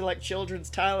 It tasted like children's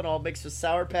Tylenol mixed with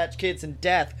Sour Patch Kids and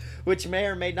death, which may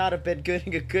or may not have been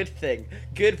a good thing.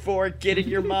 Good for getting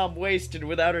your mom wasted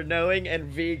without her knowing, and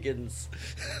vegans.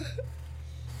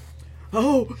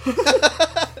 Oh,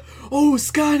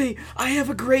 Scotty, I have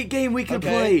a great game we can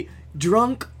play.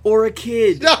 Drunk or a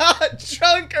kid.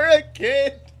 Drunk or a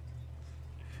kid.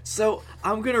 So,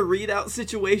 I'm going to read out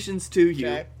situations to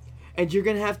you, and you're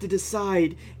going to have to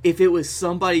decide if it was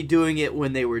somebody doing it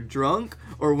when they were drunk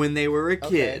or when they were a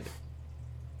kid.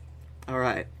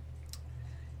 Alright.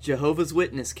 Jehovah's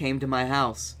Witness came to my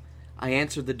house. I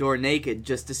answered the door naked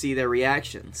just to see their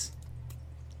reactions.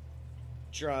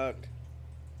 Drunk.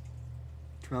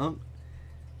 Drunk?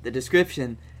 The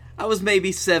description, I was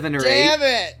maybe 7 or 8. Damn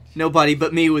it! Nobody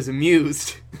but me was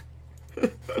amused.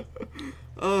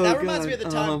 Oh, that reminds God. me of the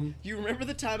time. You remember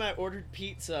the time I ordered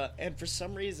pizza, and for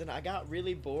some reason I got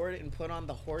really bored and put on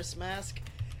the horse mask?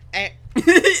 And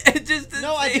I did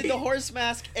the horse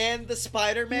mask and the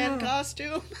Spider-Man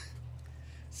costume.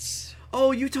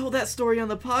 Oh, you told that story on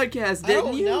the podcast,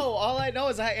 didn't you? No, all I know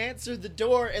is I answered the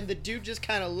door, and the dude just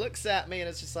kind of looks at me, and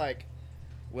it's just like,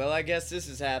 well, I guess this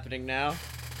is happening now.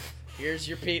 Here's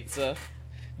your pizza.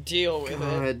 Deal with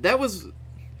it. That was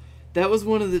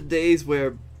one of the days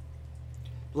where,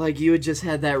 like, you had just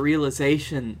had that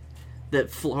realization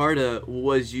that Florida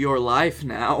was your life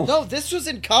now. No, this was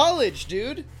in college,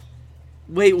 dude.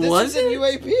 Wait, was it? This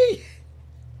was in UAP.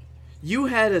 You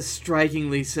had a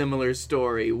strikingly similar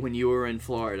story when you were in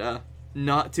Florida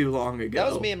not too long ago.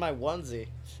 That was me in my onesie.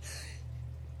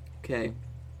 Okay.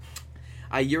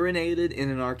 I urinated in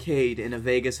an arcade in a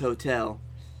Vegas hotel,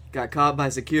 got caught by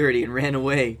security and ran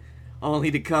away, only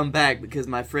to come back because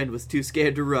my friend was too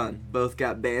scared to run. Both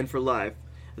got banned for life.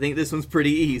 I think this one's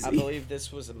pretty easy. I believe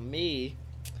this was me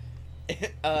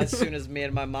as soon as me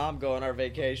and my mom go on our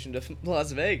vacation to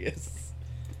Las Vegas.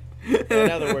 In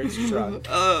other words, drunk.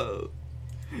 Oh,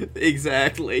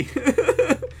 exactly.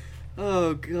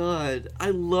 Oh, God.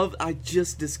 I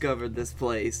just discovered this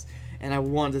place, and I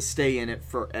want to stay in it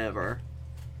forever.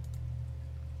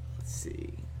 Let's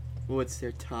see. What's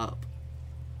their top?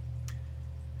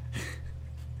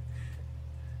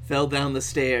 Fell down the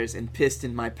stairs and pissed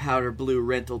in my powder blue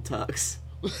rental tux.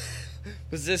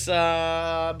 Was this,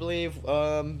 I believe,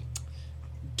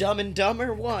 Dumb and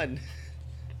Dumber 1?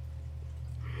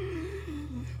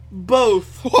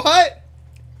 Both. What?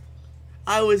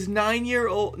 I was 9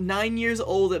 years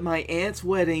old at my aunt's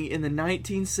wedding in the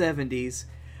 1970s.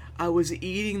 I was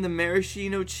eating the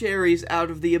maraschino cherries out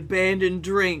of the abandoned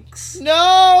drinks.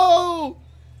 No!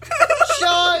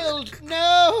 Child,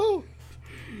 no!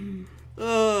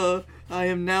 I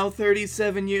am now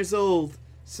 37 years old.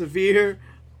 Severe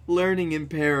learning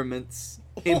impairments.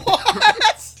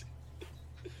 What?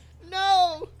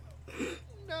 No!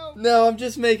 No, I'm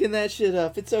just making that shit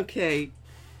up. It's okay.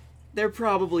 They're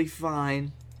probably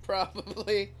fine.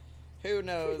 Probably. Who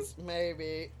knows?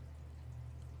 Maybe.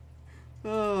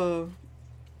 Oh.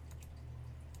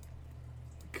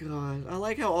 God. I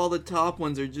like how all the top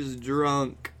ones are just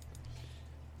drunk.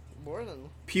 More than...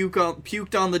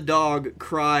 Puked on the dog,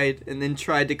 cried, and then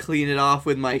tried to clean it off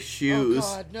with my shoes.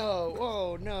 Oh, God, no.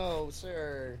 Oh, no,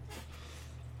 sir.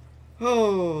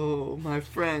 Oh, my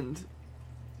friend.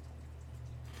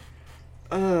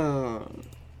 Oh.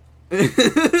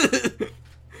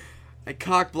 I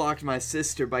cock-blocked my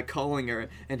sister by calling her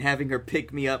and having her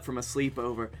pick me up from a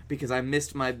sleepover because I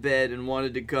missed my bed and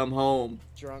wanted to come home.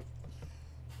 Drunk.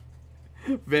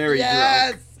 Very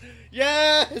drunk.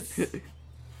 Yes!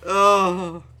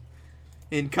 Oh.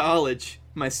 In college,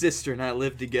 my sister and I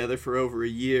lived together for over a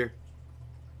year.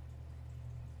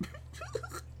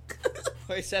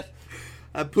 Wait, Seth.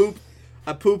 I pooped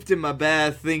in my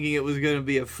bath thinking it was going to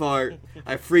be a fart.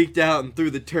 I freaked out and threw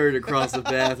the turd across the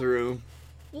bathroom.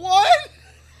 What?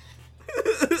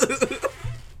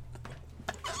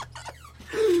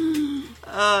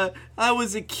 I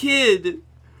was a kid,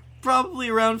 probably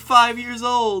around 5 years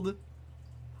old.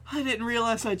 I didn't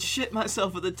realize I'd shit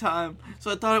myself at the time, so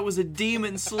I thought it was a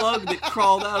demon slug that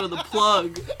crawled out of the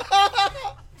plug.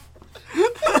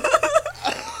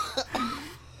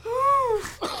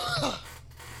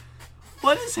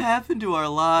 What has happened to our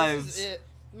lives? This is it.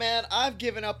 Man, I've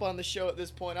given up on the show at this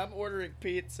point. I'm ordering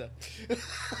pizza.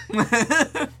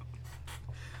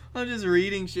 I'm just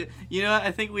reading shit. You know what?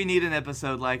 I think we need an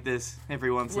episode like this every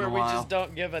once in a while. Where we just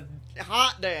don't give a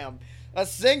hot damn. A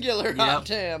singular hot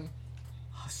damn.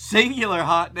 Singular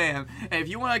hot damn. And if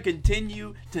you want to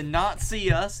continue to not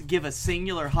see us give a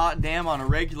singular hot damn on a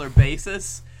regular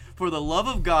basis, for the love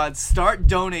of God, start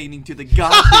donating to the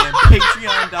goddamn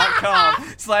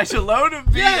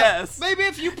patreon.com/aloneofbs. Yeah, maybe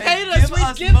if you paid us,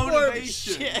 we'd give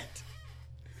motivation. More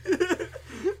shit.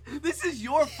 This is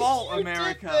your fault,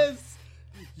 America.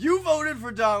 You voted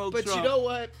for Donald Trump. But you know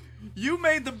what? You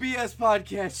made the BS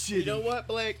podcast shitty. You know what,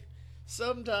 Blake?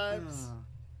 Sometimes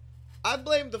I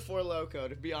blame the Four Loko,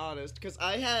 to be honest, because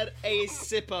I had a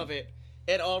sip of it,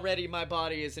 and already my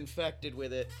body is infected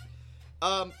with it.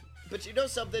 But you know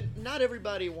something? Not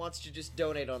everybody wants to just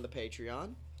donate on the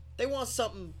Patreon. They want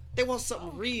something. They want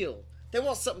something real. They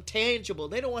want something tangible.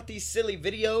 They don't want these silly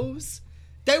videos.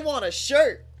 They want a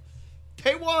shirt.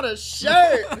 They want a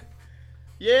shirt.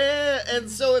 Yeah,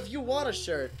 and so if you want a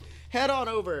shirt, head on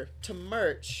over to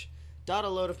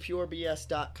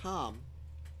merch.aloneofpurebs.com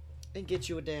and get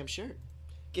you a damn shirt.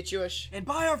 Get you a and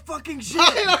buy our fucking shit.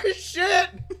 Buy our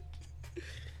shit.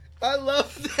 I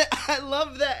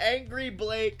love that angry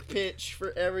Blake pitch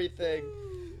for everything.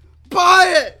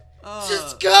 Buy it!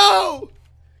 Just go!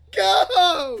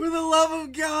 Go! For the love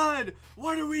of God!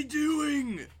 What are we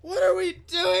doing? What are we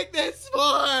doing this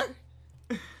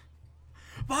for?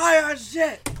 Buy our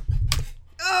shit!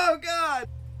 Oh, God!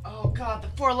 Oh, God, the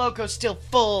Four Loco's still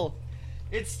full.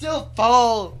 It's still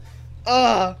full.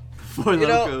 Four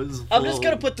Loco's full. I'm just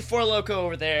gonna put the Four Loco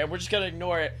over there, and we're just gonna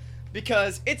ignore it.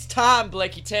 Because it's time,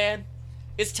 Blakey Tan.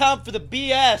 It's time for the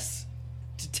BS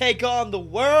to take on the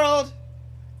world.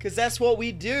 Because that's what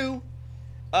we do.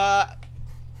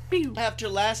 After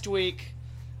last week,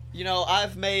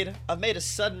 I've made a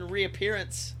sudden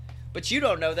reappearance. But you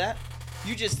don't know that.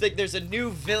 You just think there's a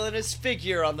new villainous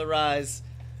figure on the rise.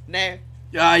 Nah.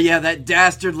 Yeah, that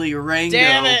dastardly Rango.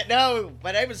 Damn it, no.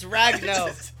 My name is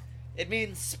Ragno. It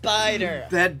means spider.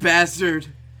 That bastard.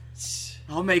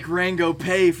 I'll make Rango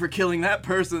pay for killing that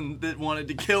person that wanted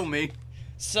to kill me.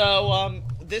 So,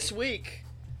 this week,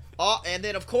 and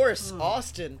then, of course,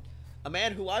 Austin, a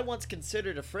man who I once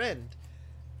considered a friend,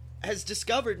 has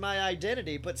discovered my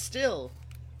identity, but still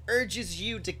urges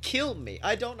you to kill me.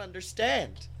 I don't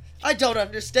understand. I don't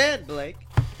understand, Blake.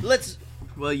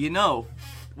 Well, you know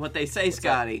what they say,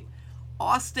 Scotty.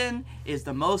 Austin is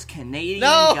the most Canadian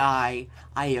guy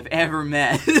I have ever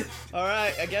met. All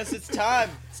right, I guess it's time.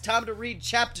 It's time to read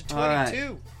chapter 22.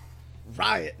 Right.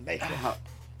 Riot Maker.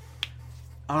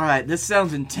 All right, this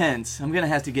sounds intense. I'm gonna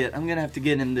have to get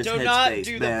in this headspace. Do not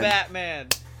do the Batman.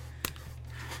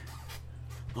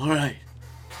 All right,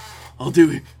 I'll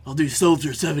do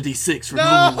Soldier 76 from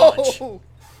Overwatch.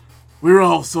 We're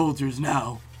all soldiers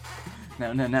now.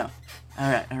 No.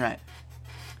 All right.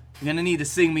 You're gonna need to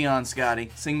sing me on,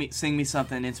 Scotty. Sing me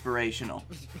something inspirational.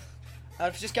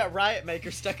 I've just got Riot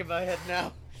Maker stuck in my head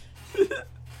now.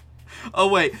 Oh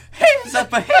wait, hands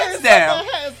up, hands down.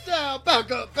 Hands down,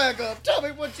 back up. Tell me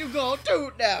what you gonna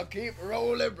do now. Keep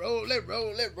rolling.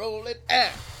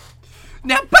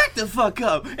 Now back the fuck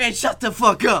up and shut the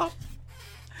fuck up.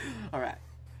 All right,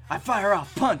 I fire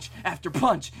off punch after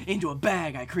punch into a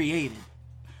bag I created.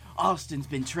 Austin's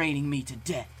been training me to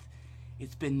death.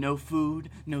 It's been no food,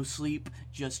 no sleep,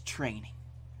 just training.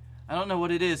 I don't know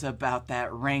what it is about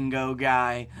that Rango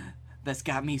guy that's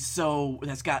got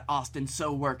Austin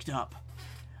so worked up.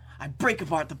 I break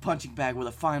apart the punching bag with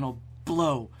a final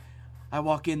blow. I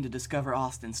walk in to discover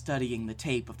Austin studying the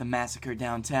tape of the massacre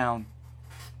downtown.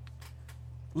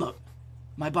 Look,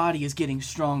 my body is getting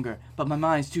stronger, but my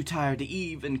mind's too tired to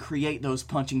even create those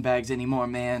punching bags anymore,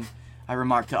 man, I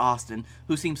remark to Austin,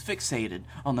 who seems fixated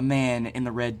on the man in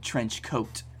the red trench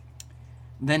coat.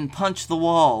 Then punch the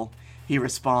wall, he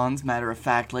responds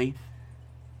matter-of-factly.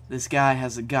 This guy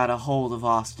has got a hold of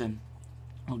Austin.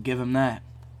 I'll give him that.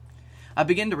 I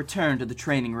begin to return to the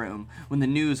training room when the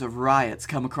news of riots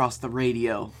come across the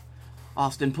radio.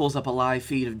 Austin pulls up a live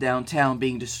feed of downtown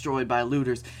being destroyed by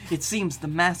looters. It seems the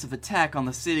massive attack on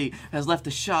the city has left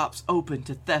the shops open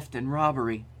to theft and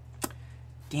robbery.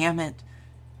 Damn it.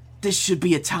 This should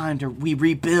be a time we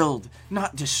rebuild,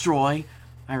 not destroy,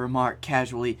 I remark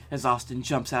casually as Austin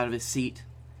jumps out of his seat.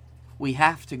 We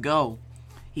have to go.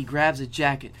 He grabs a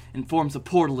jacket and forms a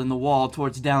portal in the wall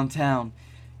towards downtown.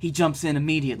 He jumps in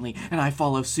immediately, and I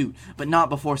follow suit, but not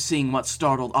before seeing what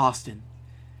startled Austin.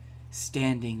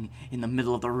 Standing in the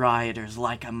middle of the rioters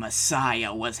like a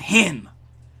messiah was him.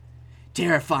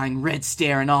 Terrifying red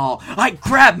stare and all, I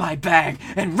grab my bag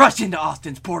and rush into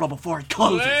Austin's portal before it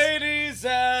closes. Ladies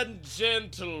and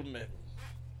gentlemen,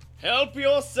 help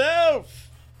yourself.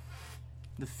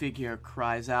 The figure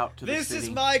cries out to the city. This is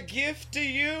my gift to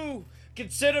you.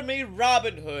 Consider me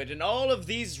Robin Hood, and all of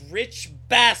these rich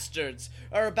bastards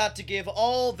are about to give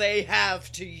all they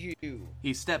have to you.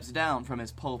 He steps down from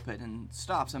his pulpit and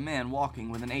stops a man walking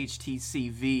with an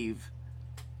HTC Vive.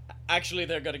 Actually,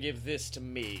 they're gonna give this to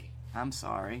me. I'm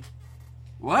sorry.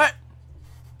 What?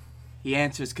 He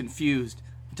answers confused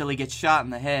until he gets shot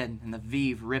in the head and the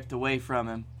Vive ripped away from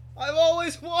him. I've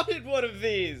always wanted one of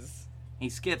these. He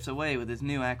skips away with his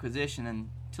new acquisition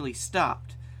until he's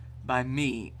stopped by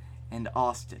me and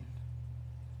Austin.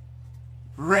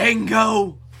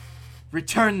 Rango!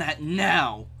 Return that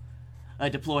now! I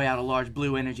deploy out a large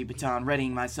blue energy baton,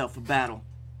 readying myself for battle.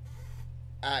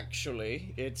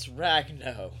 Actually, it's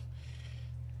Ragno.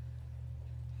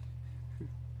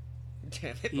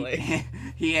 Damn it, Blake.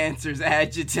 He answers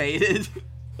agitated.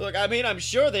 Look, I mean, I'm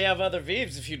sure they have other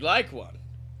Vives if you'd like one.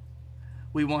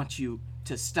 We want you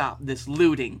to stop this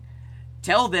looting.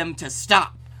 Tell them to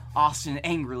stop! Austin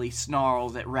angrily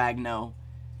snarls at Ragno.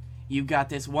 You've got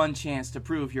this one chance to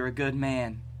prove you're a good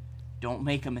man. Don't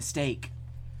make a mistake.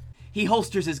 He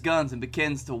holsters his guns and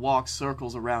begins to walk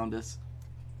circles around us.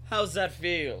 How's that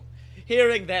feel?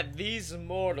 Hearing that these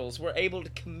mortals were able to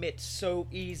commit so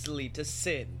easily to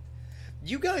sin.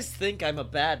 You guys think I'm a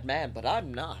bad man, but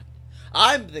I'm not.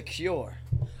 I'm the cure.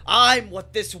 I'm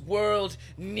what this world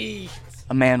needs.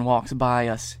 A man walks by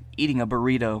us, eating a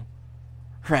burrito.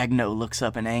 Ragno looks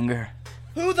up in anger.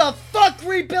 Who the fuck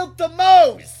rebuilt the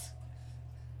mows?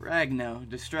 Ragno,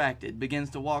 distracted, begins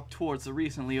to walk towards the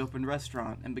recently opened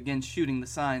restaurant and begins shooting the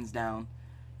signs down.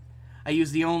 I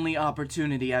use the only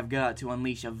opportunity I've got to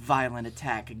unleash a violent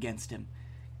attack against him,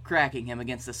 cracking him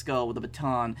against the skull with a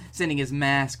baton, sending his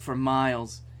mask for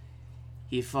miles.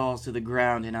 He falls to the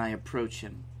ground and I approach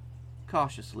him,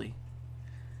 cautiously.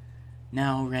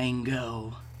 Now,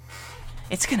 Rango.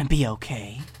 It's gonna be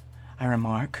okay, I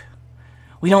remark.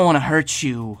 We don't want to hurt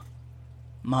you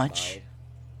much.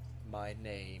 My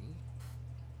name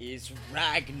is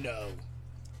Ragno.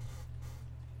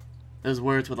 Those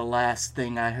words were the last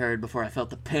thing I heard before I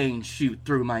felt the pain shoot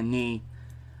through my knee.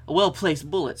 A well-placed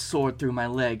bullet soared through my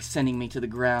leg, sending me to the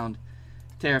ground.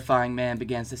 The terrifying man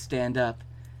begins to stand up.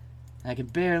 I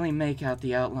could barely make out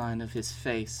the outline of his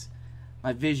face.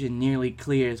 My vision nearly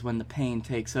clears when the pain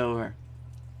takes over.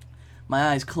 My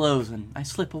eyes close and I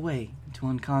slip away into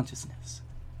unconsciousness.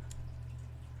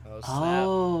 Oh, snap.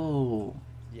 Oh.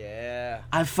 Yeah.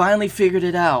 I finally figured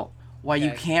it out. Why you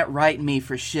can't write me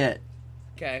for shit.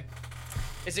 Okay.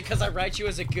 Is it because I write you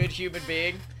as a good human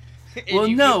being? Well,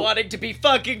 you no. keep wanting to be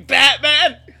fucking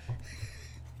Batman?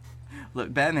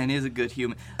 Look, Batman is a good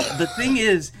human. The thing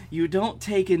is, you don't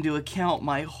take into account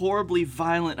my horribly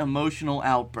violent emotional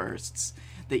outbursts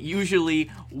that usually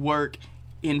work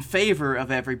in favor of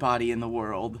everybody in the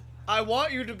world. I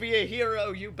want you to be a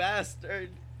hero, you bastard.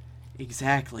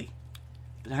 Exactly.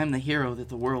 But I'm the hero that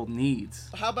the world needs.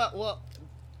 How about, well,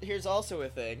 here's also a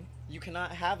thing. You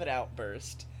cannot have an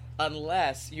outburst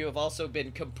unless you have also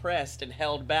been compressed and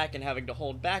held back and having to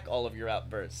hold back all of your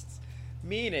outbursts.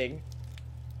 Meaning,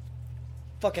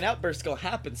 fucking outbursts gonna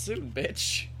happen soon,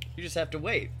 bitch. You just have to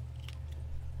wait.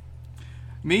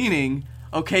 Meaning,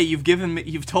 okay,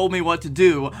 you've told me what to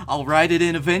do. I'll write it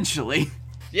in eventually.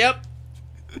 Yep.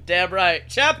 Damn right.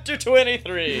 Chapter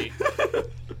 23.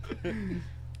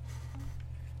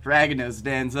 Ragno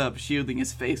stands up, shielding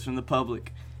his face from the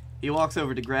public. He walks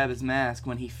over to grab his mask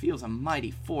when he feels a mighty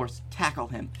force tackle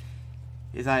him.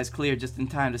 His eyes clear just in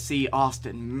time to see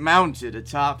Austin mounted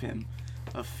atop him,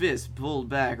 a fist pulled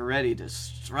back ready to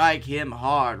strike him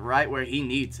hard right where he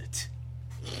needs it.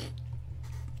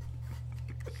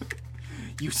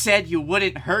 You said you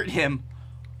wouldn't hurt him.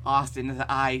 Austin's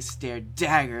eyes stared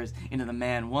daggers into the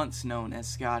man once known as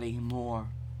Scotty Moore.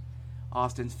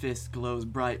 Austin's fist glows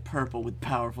bright purple with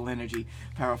powerful energy,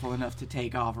 powerful enough to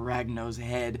take off Ragno's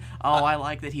head. Oh, I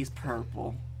like that he's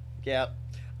purple. Yep.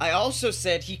 I also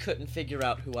said he couldn't figure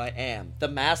out who I am. The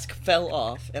mask fell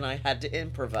off, and I had to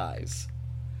improvise.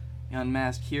 The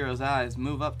unmasked hero's eyes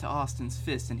move up to Austin's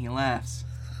fist, and he laughs.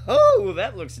 Oh,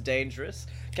 that looks dangerous.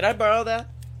 Can I borrow that?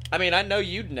 I mean, I know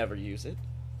you'd never use it.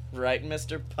 Right,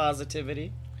 Mr.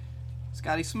 Positivity?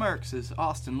 Scotty smirks as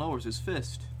Austin lowers his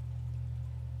fist.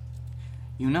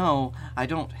 You know, I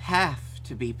don't have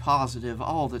to be positive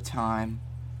all the time.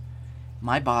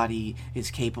 My body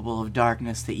is capable of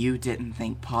darkness that you didn't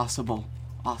think possible,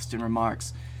 Austin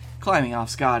remarks, climbing off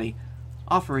Scotty,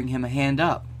 offering him a hand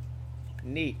up.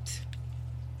 Neat.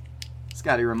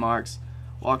 Scotty remarks,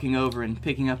 walking over and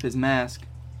picking up his mask.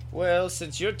 Well,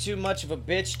 since you're too much of a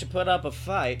bitch to put up a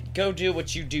fight, go do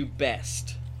what you do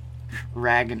best.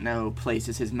 Ragno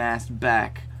places his mask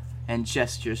back and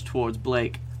gestures towards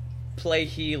Blake. Play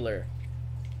healer.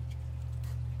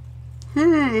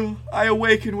 I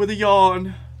awakened with a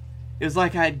yawn. It was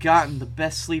like I had gotten the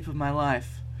best sleep of my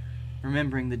life.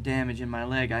 Remembering the damage in my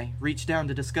leg, I reach down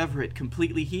to discover it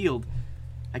completely healed.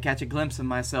 I catch a glimpse of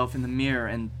myself in the mirror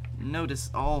and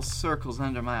notice all circles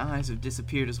under my eyes have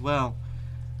disappeared as well.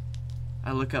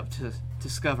 I look up to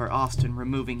discover Austin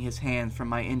removing his hand from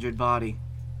my injured body.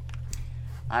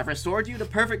 I've restored you to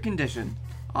perfect condition,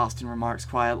 Austin remarks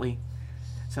quietly.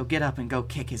 So get up and go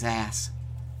kick his ass.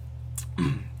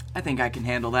 I think I can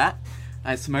handle that,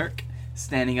 I smirk,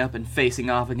 standing up and facing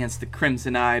off against the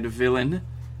crimson-eyed villain.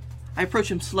 I approach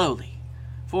him slowly,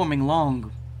 forming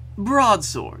long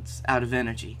broadswords out of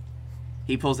energy.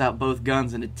 He pulls out both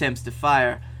guns and attempts to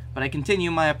fire, but I continue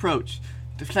my approach,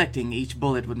 deflecting each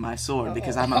bullet with my sword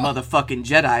because I'm a motherfucking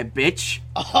Jedi, bitch.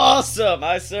 Awesome!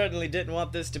 I certainly didn't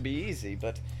want this to be easy,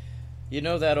 but you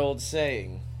know that old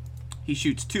saying. He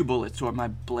shoots 2 bullets toward my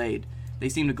blade. They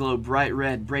seem to glow bright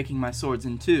red, breaking my swords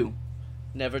in 2.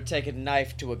 Never take a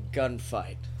knife to a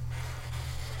gunfight.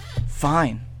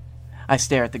 Fine. I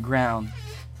stare at the ground.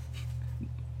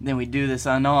 Then we do this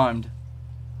unarmed.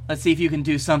 Let's see if you can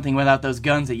do something without those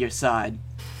guns at your side.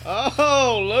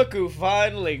 Oh, look who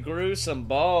finally grew some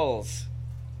balls.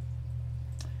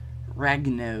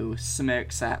 Ragno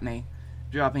smirks at me,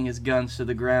 dropping his guns to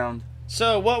the ground.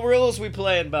 So, what rules we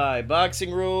playing by?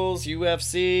 Boxing rules?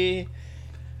 UFC?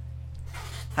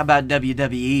 How about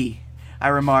WWE? I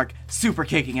remark, super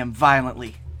kicking him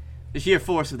violently. The sheer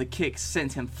force of the kick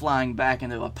sent him flying back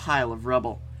into a pile of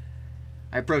rubble.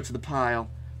 I approach the pile,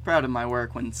 proud of my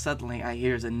work, when suddenly I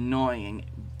hear his annoying,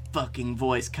 bucking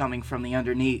voice coming from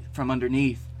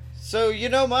underneath. So, you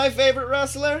know my favorite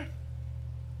wrestler?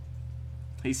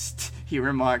 He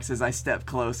remarks as I step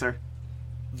closer.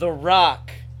 The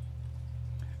Rock.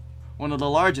 One of the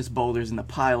largest boulders in the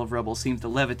pile of rubble seems to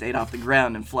levitate off the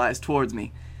ground and flies towards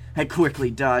me. I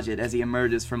quickly dodge it as he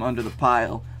emerges from under the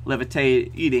pile,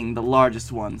 levitating the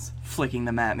largest ones, flicking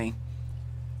them at me.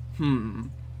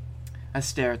 I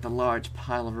stare at the large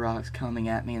pile of rocks coming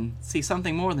at me and see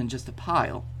something more than just a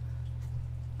pile.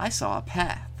 I saw a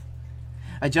path.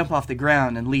 I jump off the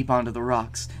ground and leap onto the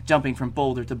rocks, jumping from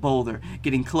boulder to boulder,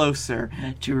 getting closer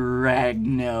to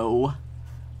Ragno.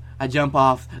 I jump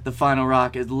off the final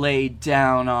rock and lay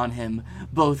down on him,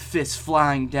 both fists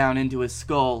flying down into his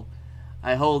skull.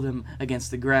 I hold him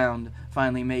against the ground,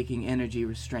 finally making energy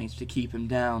restraints to keep him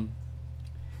down.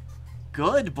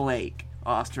 Good, Blake,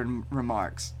 Austin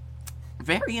remarks.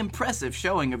 Very impressive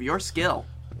showing of your skill.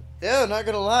 Yeah, not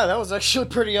gonna lie, that was actually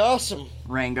pretty awesome.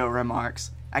 Rango remarks.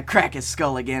 I crack his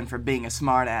skull again for being a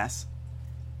smartass.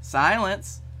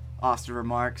 Silence, Austin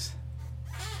remarks.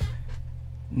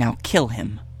 Now kill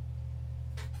him.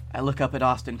 I look up at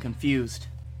Austin confused.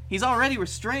 He's already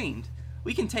restrained.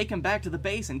 We can take him back to the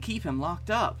base and keep him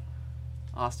locked up.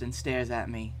 Austin stares at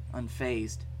me,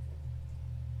 unfazed.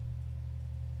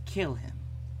 Kill him.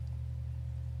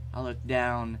 I look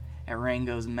down at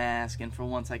Rango's mask, and for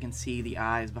once I can see the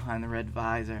eyes behind the red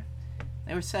visor.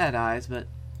 They were sad eyes, but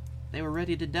they were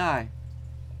ready to die.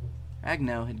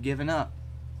 Ragno had given up.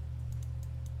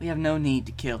 We have no need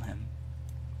to kill him,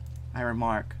 I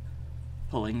remark,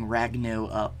 pulling Ragno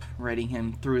up, readying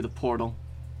him through the portal.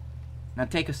 Now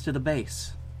take us to the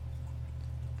base.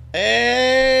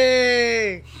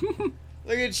 Hey!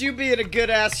 Look at you being a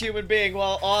good-ass human being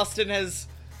while Austin has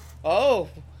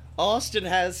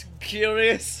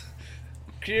curious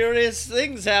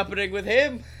things happening with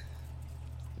him.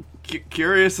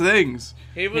 Curious things.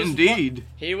 Indeed.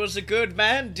 He was a good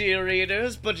man, dear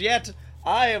readers, but yet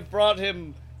I brought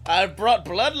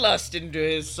bloodlust into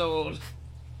his soul.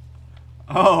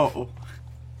 Oh.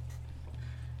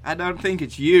 I don't think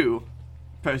it's you,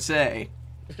 per se.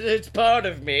 It's part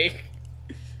of me.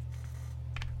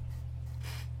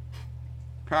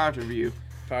 Part of you.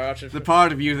 The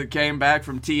part of you that came back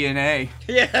from TNA.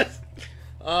 Yes.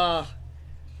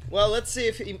 Well, let's see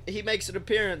if he makes an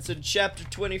appearance in Chapter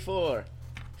 24.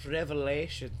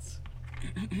 Revelations.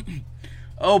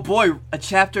 Oh boy, a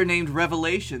chapter named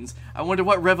Revelations. I wonder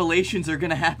what revelations are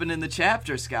gonna happen in the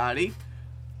chapter, Scotty.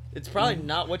 It's probably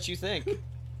not what you think.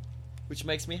 Which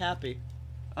makes me happy.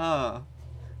 I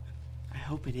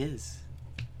hope it is.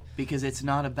 Because it's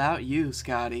not about you,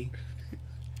 Scotty.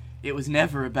 It was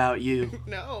never about you.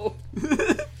 No.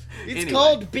 It's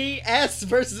called BS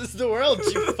versus the world,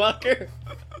 you fucker.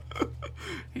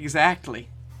 Exactly.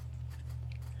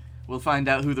 We'll find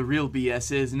out who the real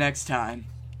BS is next time.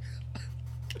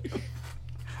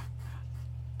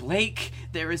 Blake,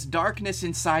 there is darkness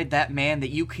inside that man that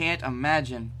you can't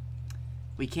imagine.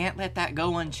 We can't let that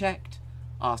go unchecked,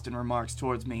 Austin remarks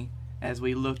towards me as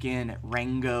we look in at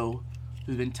Rango,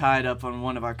 who's been tied up on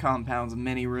one of our compound's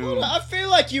many rooms. Well, I feel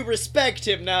like you respect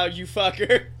him now, you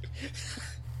fucker.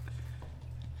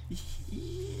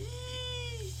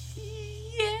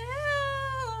 Yeah,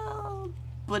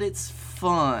 but it's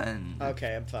fun.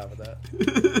 Okay, I'm fine with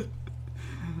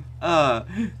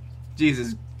that.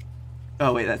 Jesus.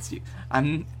 Oh wait, that's you.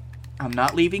 I'm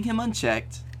not leaving him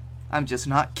unchecked. I'm just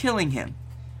not killing him.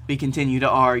 We continue to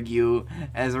argue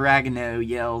as Ragno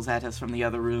yells at us from the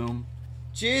other room.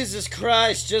 Jesus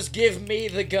Christ, just give me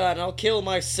the gun. I'll kill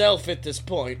myself at this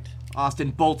point.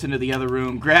 Austin bolts into the other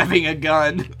room, grabbing a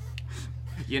gun.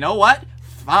 You know what?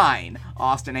 Fine,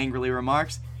 Austin angrily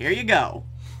remarks. Here you go.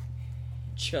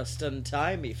 Just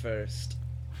untie me first.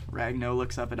 Ragno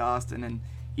looks up at Austin and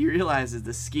he realizes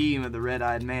the scheme of the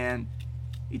red-eyed man.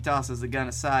 He tosses the gun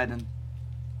aside and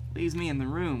leaves me in the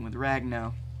room with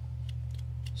Ragno.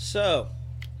 So,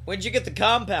 when'd you get the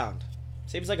compound?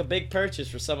 Seems like a big purchase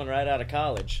for someone right out of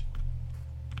college.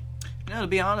 To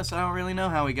be honest, I don't really know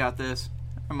how we got this.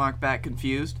 I remark back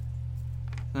confused.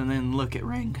 And then look at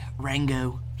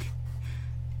Rango.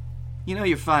 You know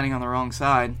you're fighting on the wrong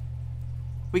side.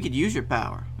 We could use your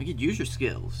power. We could use your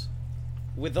skills.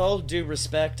 With all due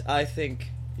respect, I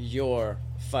think you're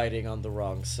fighting on the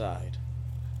wrong side.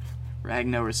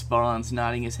 Ragno responds,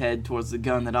 nodding his head towards the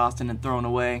gun that Austin had thrown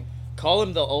away. Call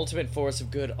him the ultimate force of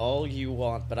good all you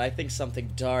want, but I think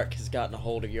something dark has gotten a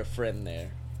hold of your friend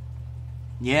there.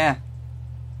 Yeah.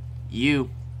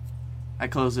 You. I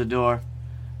close the door,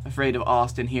 afraid of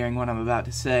Austin hearing what I'm about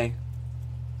to say.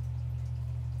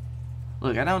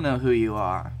 Look, I don't know who you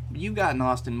are, but you've gotten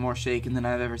Austin more shaken than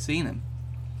I've ever seen him.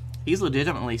 He's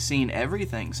legitimately seen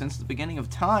everything since the beginning of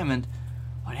time, and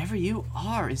whatever you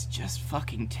are is just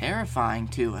fucking terrifying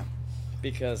to him.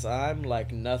 Because I'm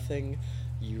like nothing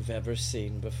you've ever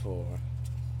seen before.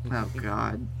 Oh,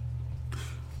 God.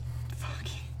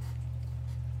 Fucking.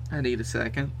 I need a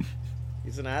second.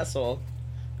 He's an asshole.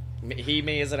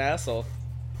 Me is an asshole.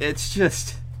 It's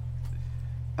just...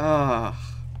 they're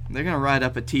gonna write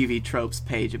up a TV tropes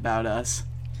page about us.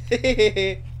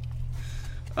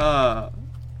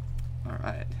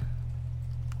 Alright.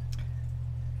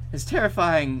 As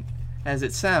terrifying as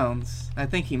it sounds, I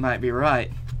think he might be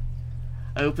right.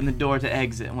 I open the door to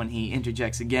exit when he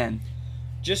interjects again.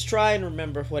 Just try and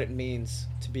remember what it means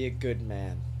to be a good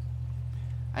man.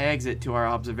 I exit to our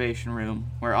observation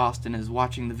room, where Austin is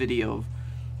watching the video of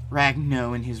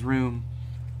Ragno in his room.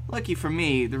 Lucky for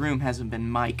me, the room hasn't been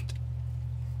mic'd.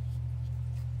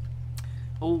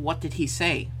 Oh, what did he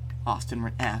say?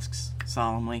 Austin asks,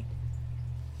 solemnly.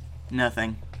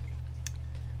 Nothing.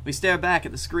 We stare back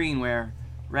at the screen where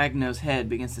Ragno's head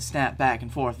begins to snap back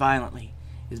and forth violently.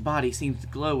 His body seems to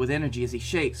glow with energy as he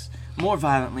shakes, more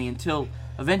violently until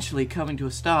eventually coming to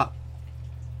a stop,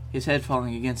 his head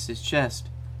falling against his chest.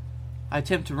 I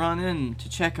attempt to run in to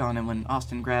check on him when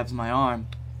Austin grabs my arm.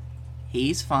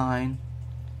 He's fine.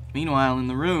 Meanwhile, in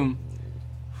the room,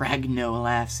 Ragno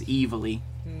laughs evilly.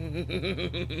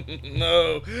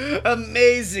 No,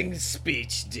 amazing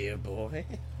speech, dear boy.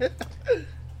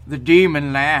 The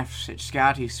demon laughs at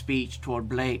Scotty's speech toward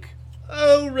Blake.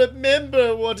 Oh,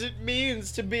 remember what it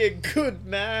means to be a good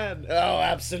man. Oh,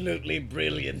 absolutely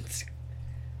brilliant.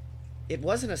 It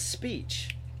wasn't a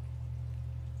speech.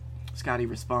 Scotty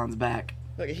responds back.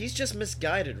 Look, he's just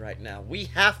misguided right now. We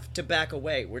have to back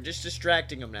away. We're just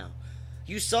distracting him now.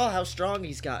 You saw how strong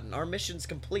he's gotten. Our mission's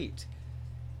complete.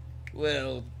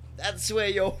 Well, that's where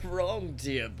you're wrong,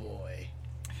 dear boy.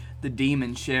 The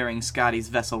demon sharing Scotty's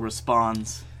vessel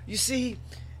responds. You see,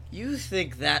 you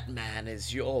think that man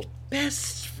is your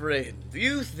best friend.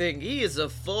 You think he is a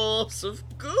force of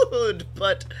good,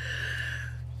 but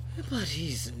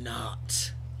he's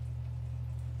not.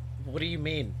 What do you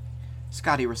mean?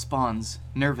 Scotty responds,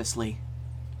 nervously.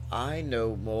 I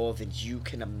know more than you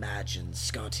can imagine,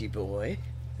 Scotty boy.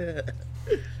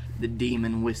 The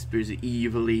demon whispers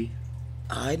evilly.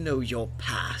 I know your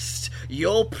past,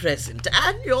 your present,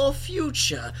 and your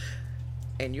future.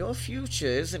 And your future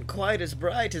isn't quite as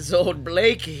bright as old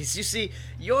Blakey's. You see,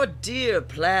 your dear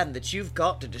plan that you've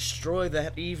got to destroy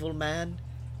that evil man,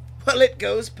 well, it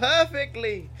goes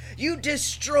perfectly. You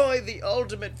destroy the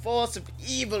ultimate force of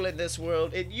evil in this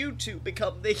world, and you two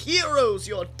become the heroes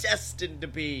you're destined to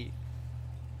be.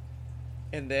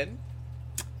 And then?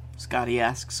 Scotty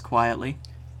asks quietly.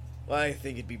 Well, I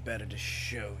think it'd be better to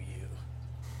show you.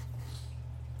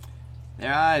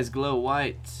 Their eyes glow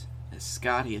white as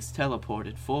Scotty is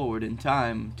teleported forward in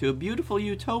time to a beautiful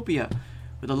utopia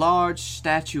with a large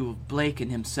statue of Blake and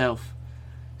himself.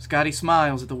 Scotty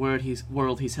smiles at the world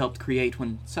he's helped create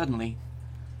when, suddenly,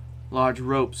 large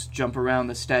ropes jump around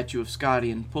the statue of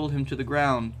Scotty and pull him to the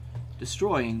ground,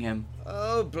 destroying him.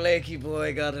 Oh, Blakey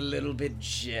boy got a little bit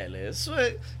jealous.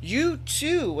 Well, you,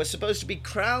 too, were supposed to be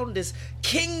crowned as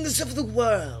kings of the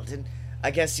world, and I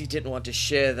guess he didn't want to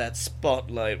share that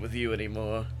spotlight with you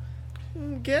anymore.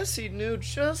 Guess he knew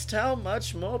just how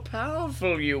much more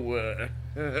powerful you were.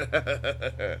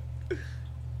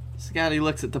 Scotty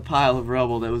looks at the pile of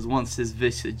rubble that was once his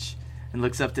visage, and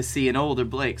looks up to see an older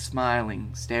Blake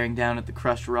smiling, staring down at the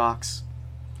crushed rocks.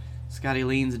 Scotty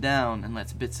leans down and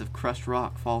lets bits of crushed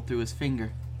rock fall through his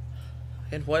finger.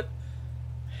 And what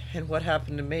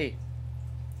happened to me?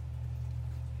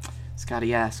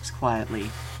 Scotty asks quietly,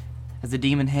 as the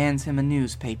demon hands him a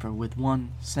newspaper with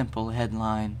one simple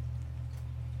headline.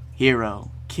 Hero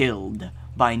killed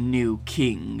by new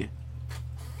king.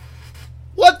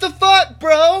 What the fuck,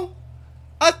 bro?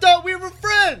 I thought we were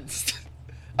friends.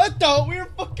 I thought we were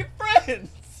fucking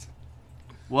friends.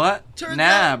 What? Turns nah,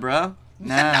 out... bro.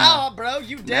 Nah, bro,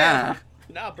 you dead.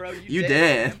 Nah, bro, you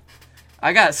dead.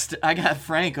 I got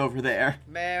Frank over there.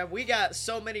 Man, we got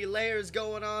so many layers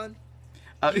going on.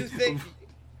 You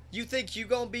think you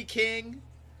gonna be king,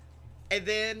 and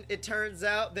then it turns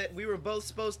out that we were both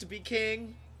supposed to be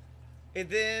king, And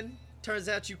then, turns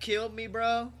out you killed me,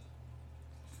 bro.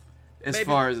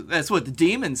 Far as that's what the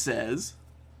demon says.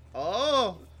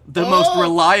 Oh. The most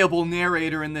reliable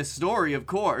narrator in this story, of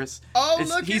course. Oh,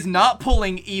 look. He's not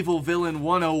pulling Evil Villain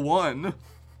 101.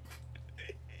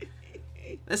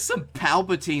 That's some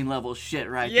Palpatine level shit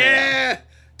right there. Yeah.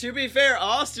 To be fair,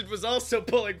 Austin was also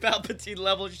pulling Palpatine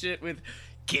level shit with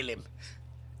kill him.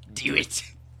 Do it.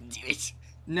 Do it.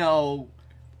 No.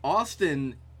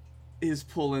 Austin is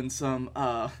pulling some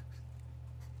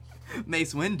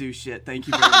Mace Windu shit, thank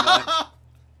you very much.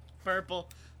 Purple.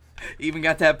 Even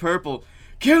got that purple.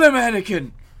 Kill him,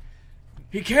 Anakin!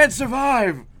 He can't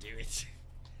survive! Do it.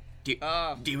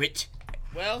 Do it.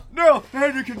 Well. No,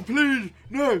 Anakin, please!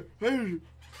 No, Anakin.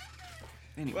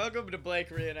 Anyway. Welcome to Blake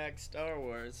Reenacts Star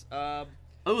Wars.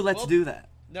 Let's do that.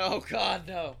 No, God,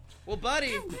 no. Well,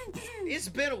 buddy, it's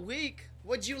been a week.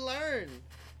 What'd you learn?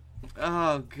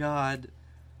 Oh, God.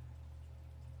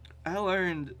 I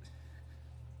learned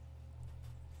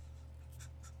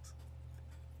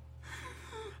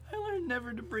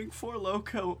never to bring Four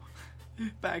Loko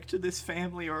back to this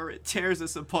family or it tears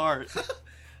us apart.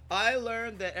 I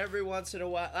learned that every once in a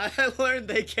while, I learned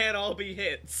they can't all be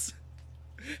hits.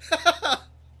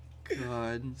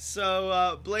 God.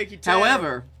 So, Blakey Tanner.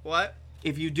 However, what?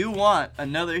 If you do want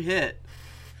another hit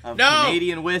of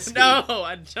Canadian whiskey. No,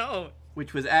 I don't.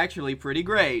 Which was actually pretty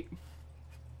great.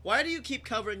 Why do you keep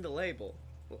covering the label?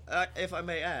 If I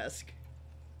may ask.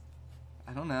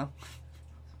 I don't know.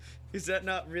 Is that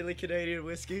not really Canadian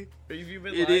whiskey? Or have you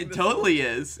been lying? It totally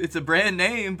is. It's a brand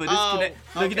name, but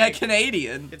it's look at that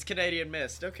Canadian. It's Canadian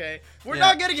Mist. Okay, we're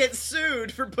not gonna get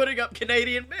sued for putting up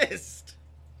Canadian Mist.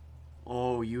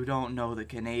 Oh, you don't know the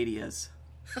Canadians.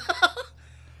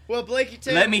 Well, Blakey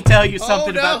Tan. Let me tell you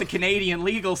something about the Canadian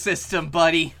legal system,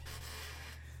 buddy.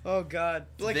 Oh God,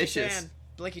 Blakey Tan.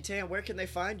 Blakey Tan, where can they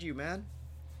find you, man?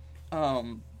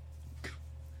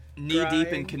 Knee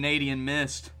deep in Canadian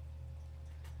Mist.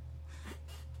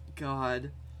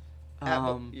 God.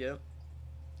 Yep.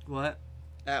 What?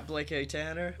 At Blake A.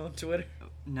 Tanner on Twitter?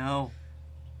 No.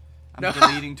 I'm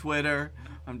deleting Twitter.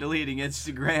 I'm deleting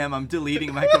Instagram. I'm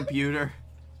deleting my computer.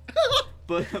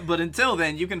 But until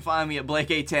then, you can find me at Blake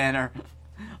A. Tanner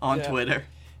on Twitter.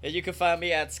 And you can find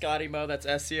me at ScottyMo, that's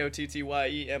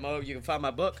ScottyEmo. You can find my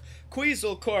book,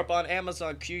 Queasel Corp, on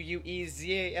Amazon,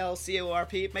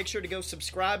 Queezalcorp. Make sure to go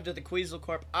subscribe to the Queasel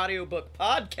Corp audiobook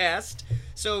podcast.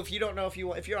 So if you don't know if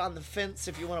you're on the fence,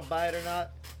 if you want to buy it or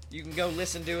not, you can go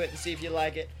listen to it and see if you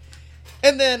like it.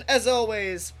 And then, as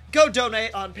always, go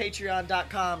donate on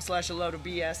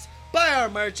patreon.com/alotofbs. Buy our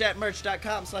merch at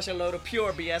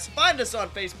merch.com/alotofpurebs. Find us on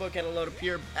Facebook at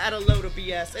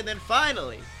alotofbs. And then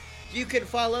finally, you can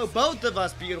follow both of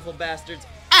us beautiful bastards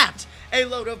at A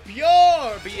Load of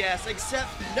Pure BS, except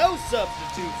no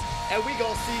substitutes. And we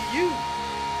gonna see you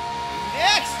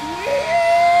next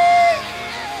week!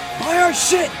 Buy our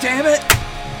shit, damn it!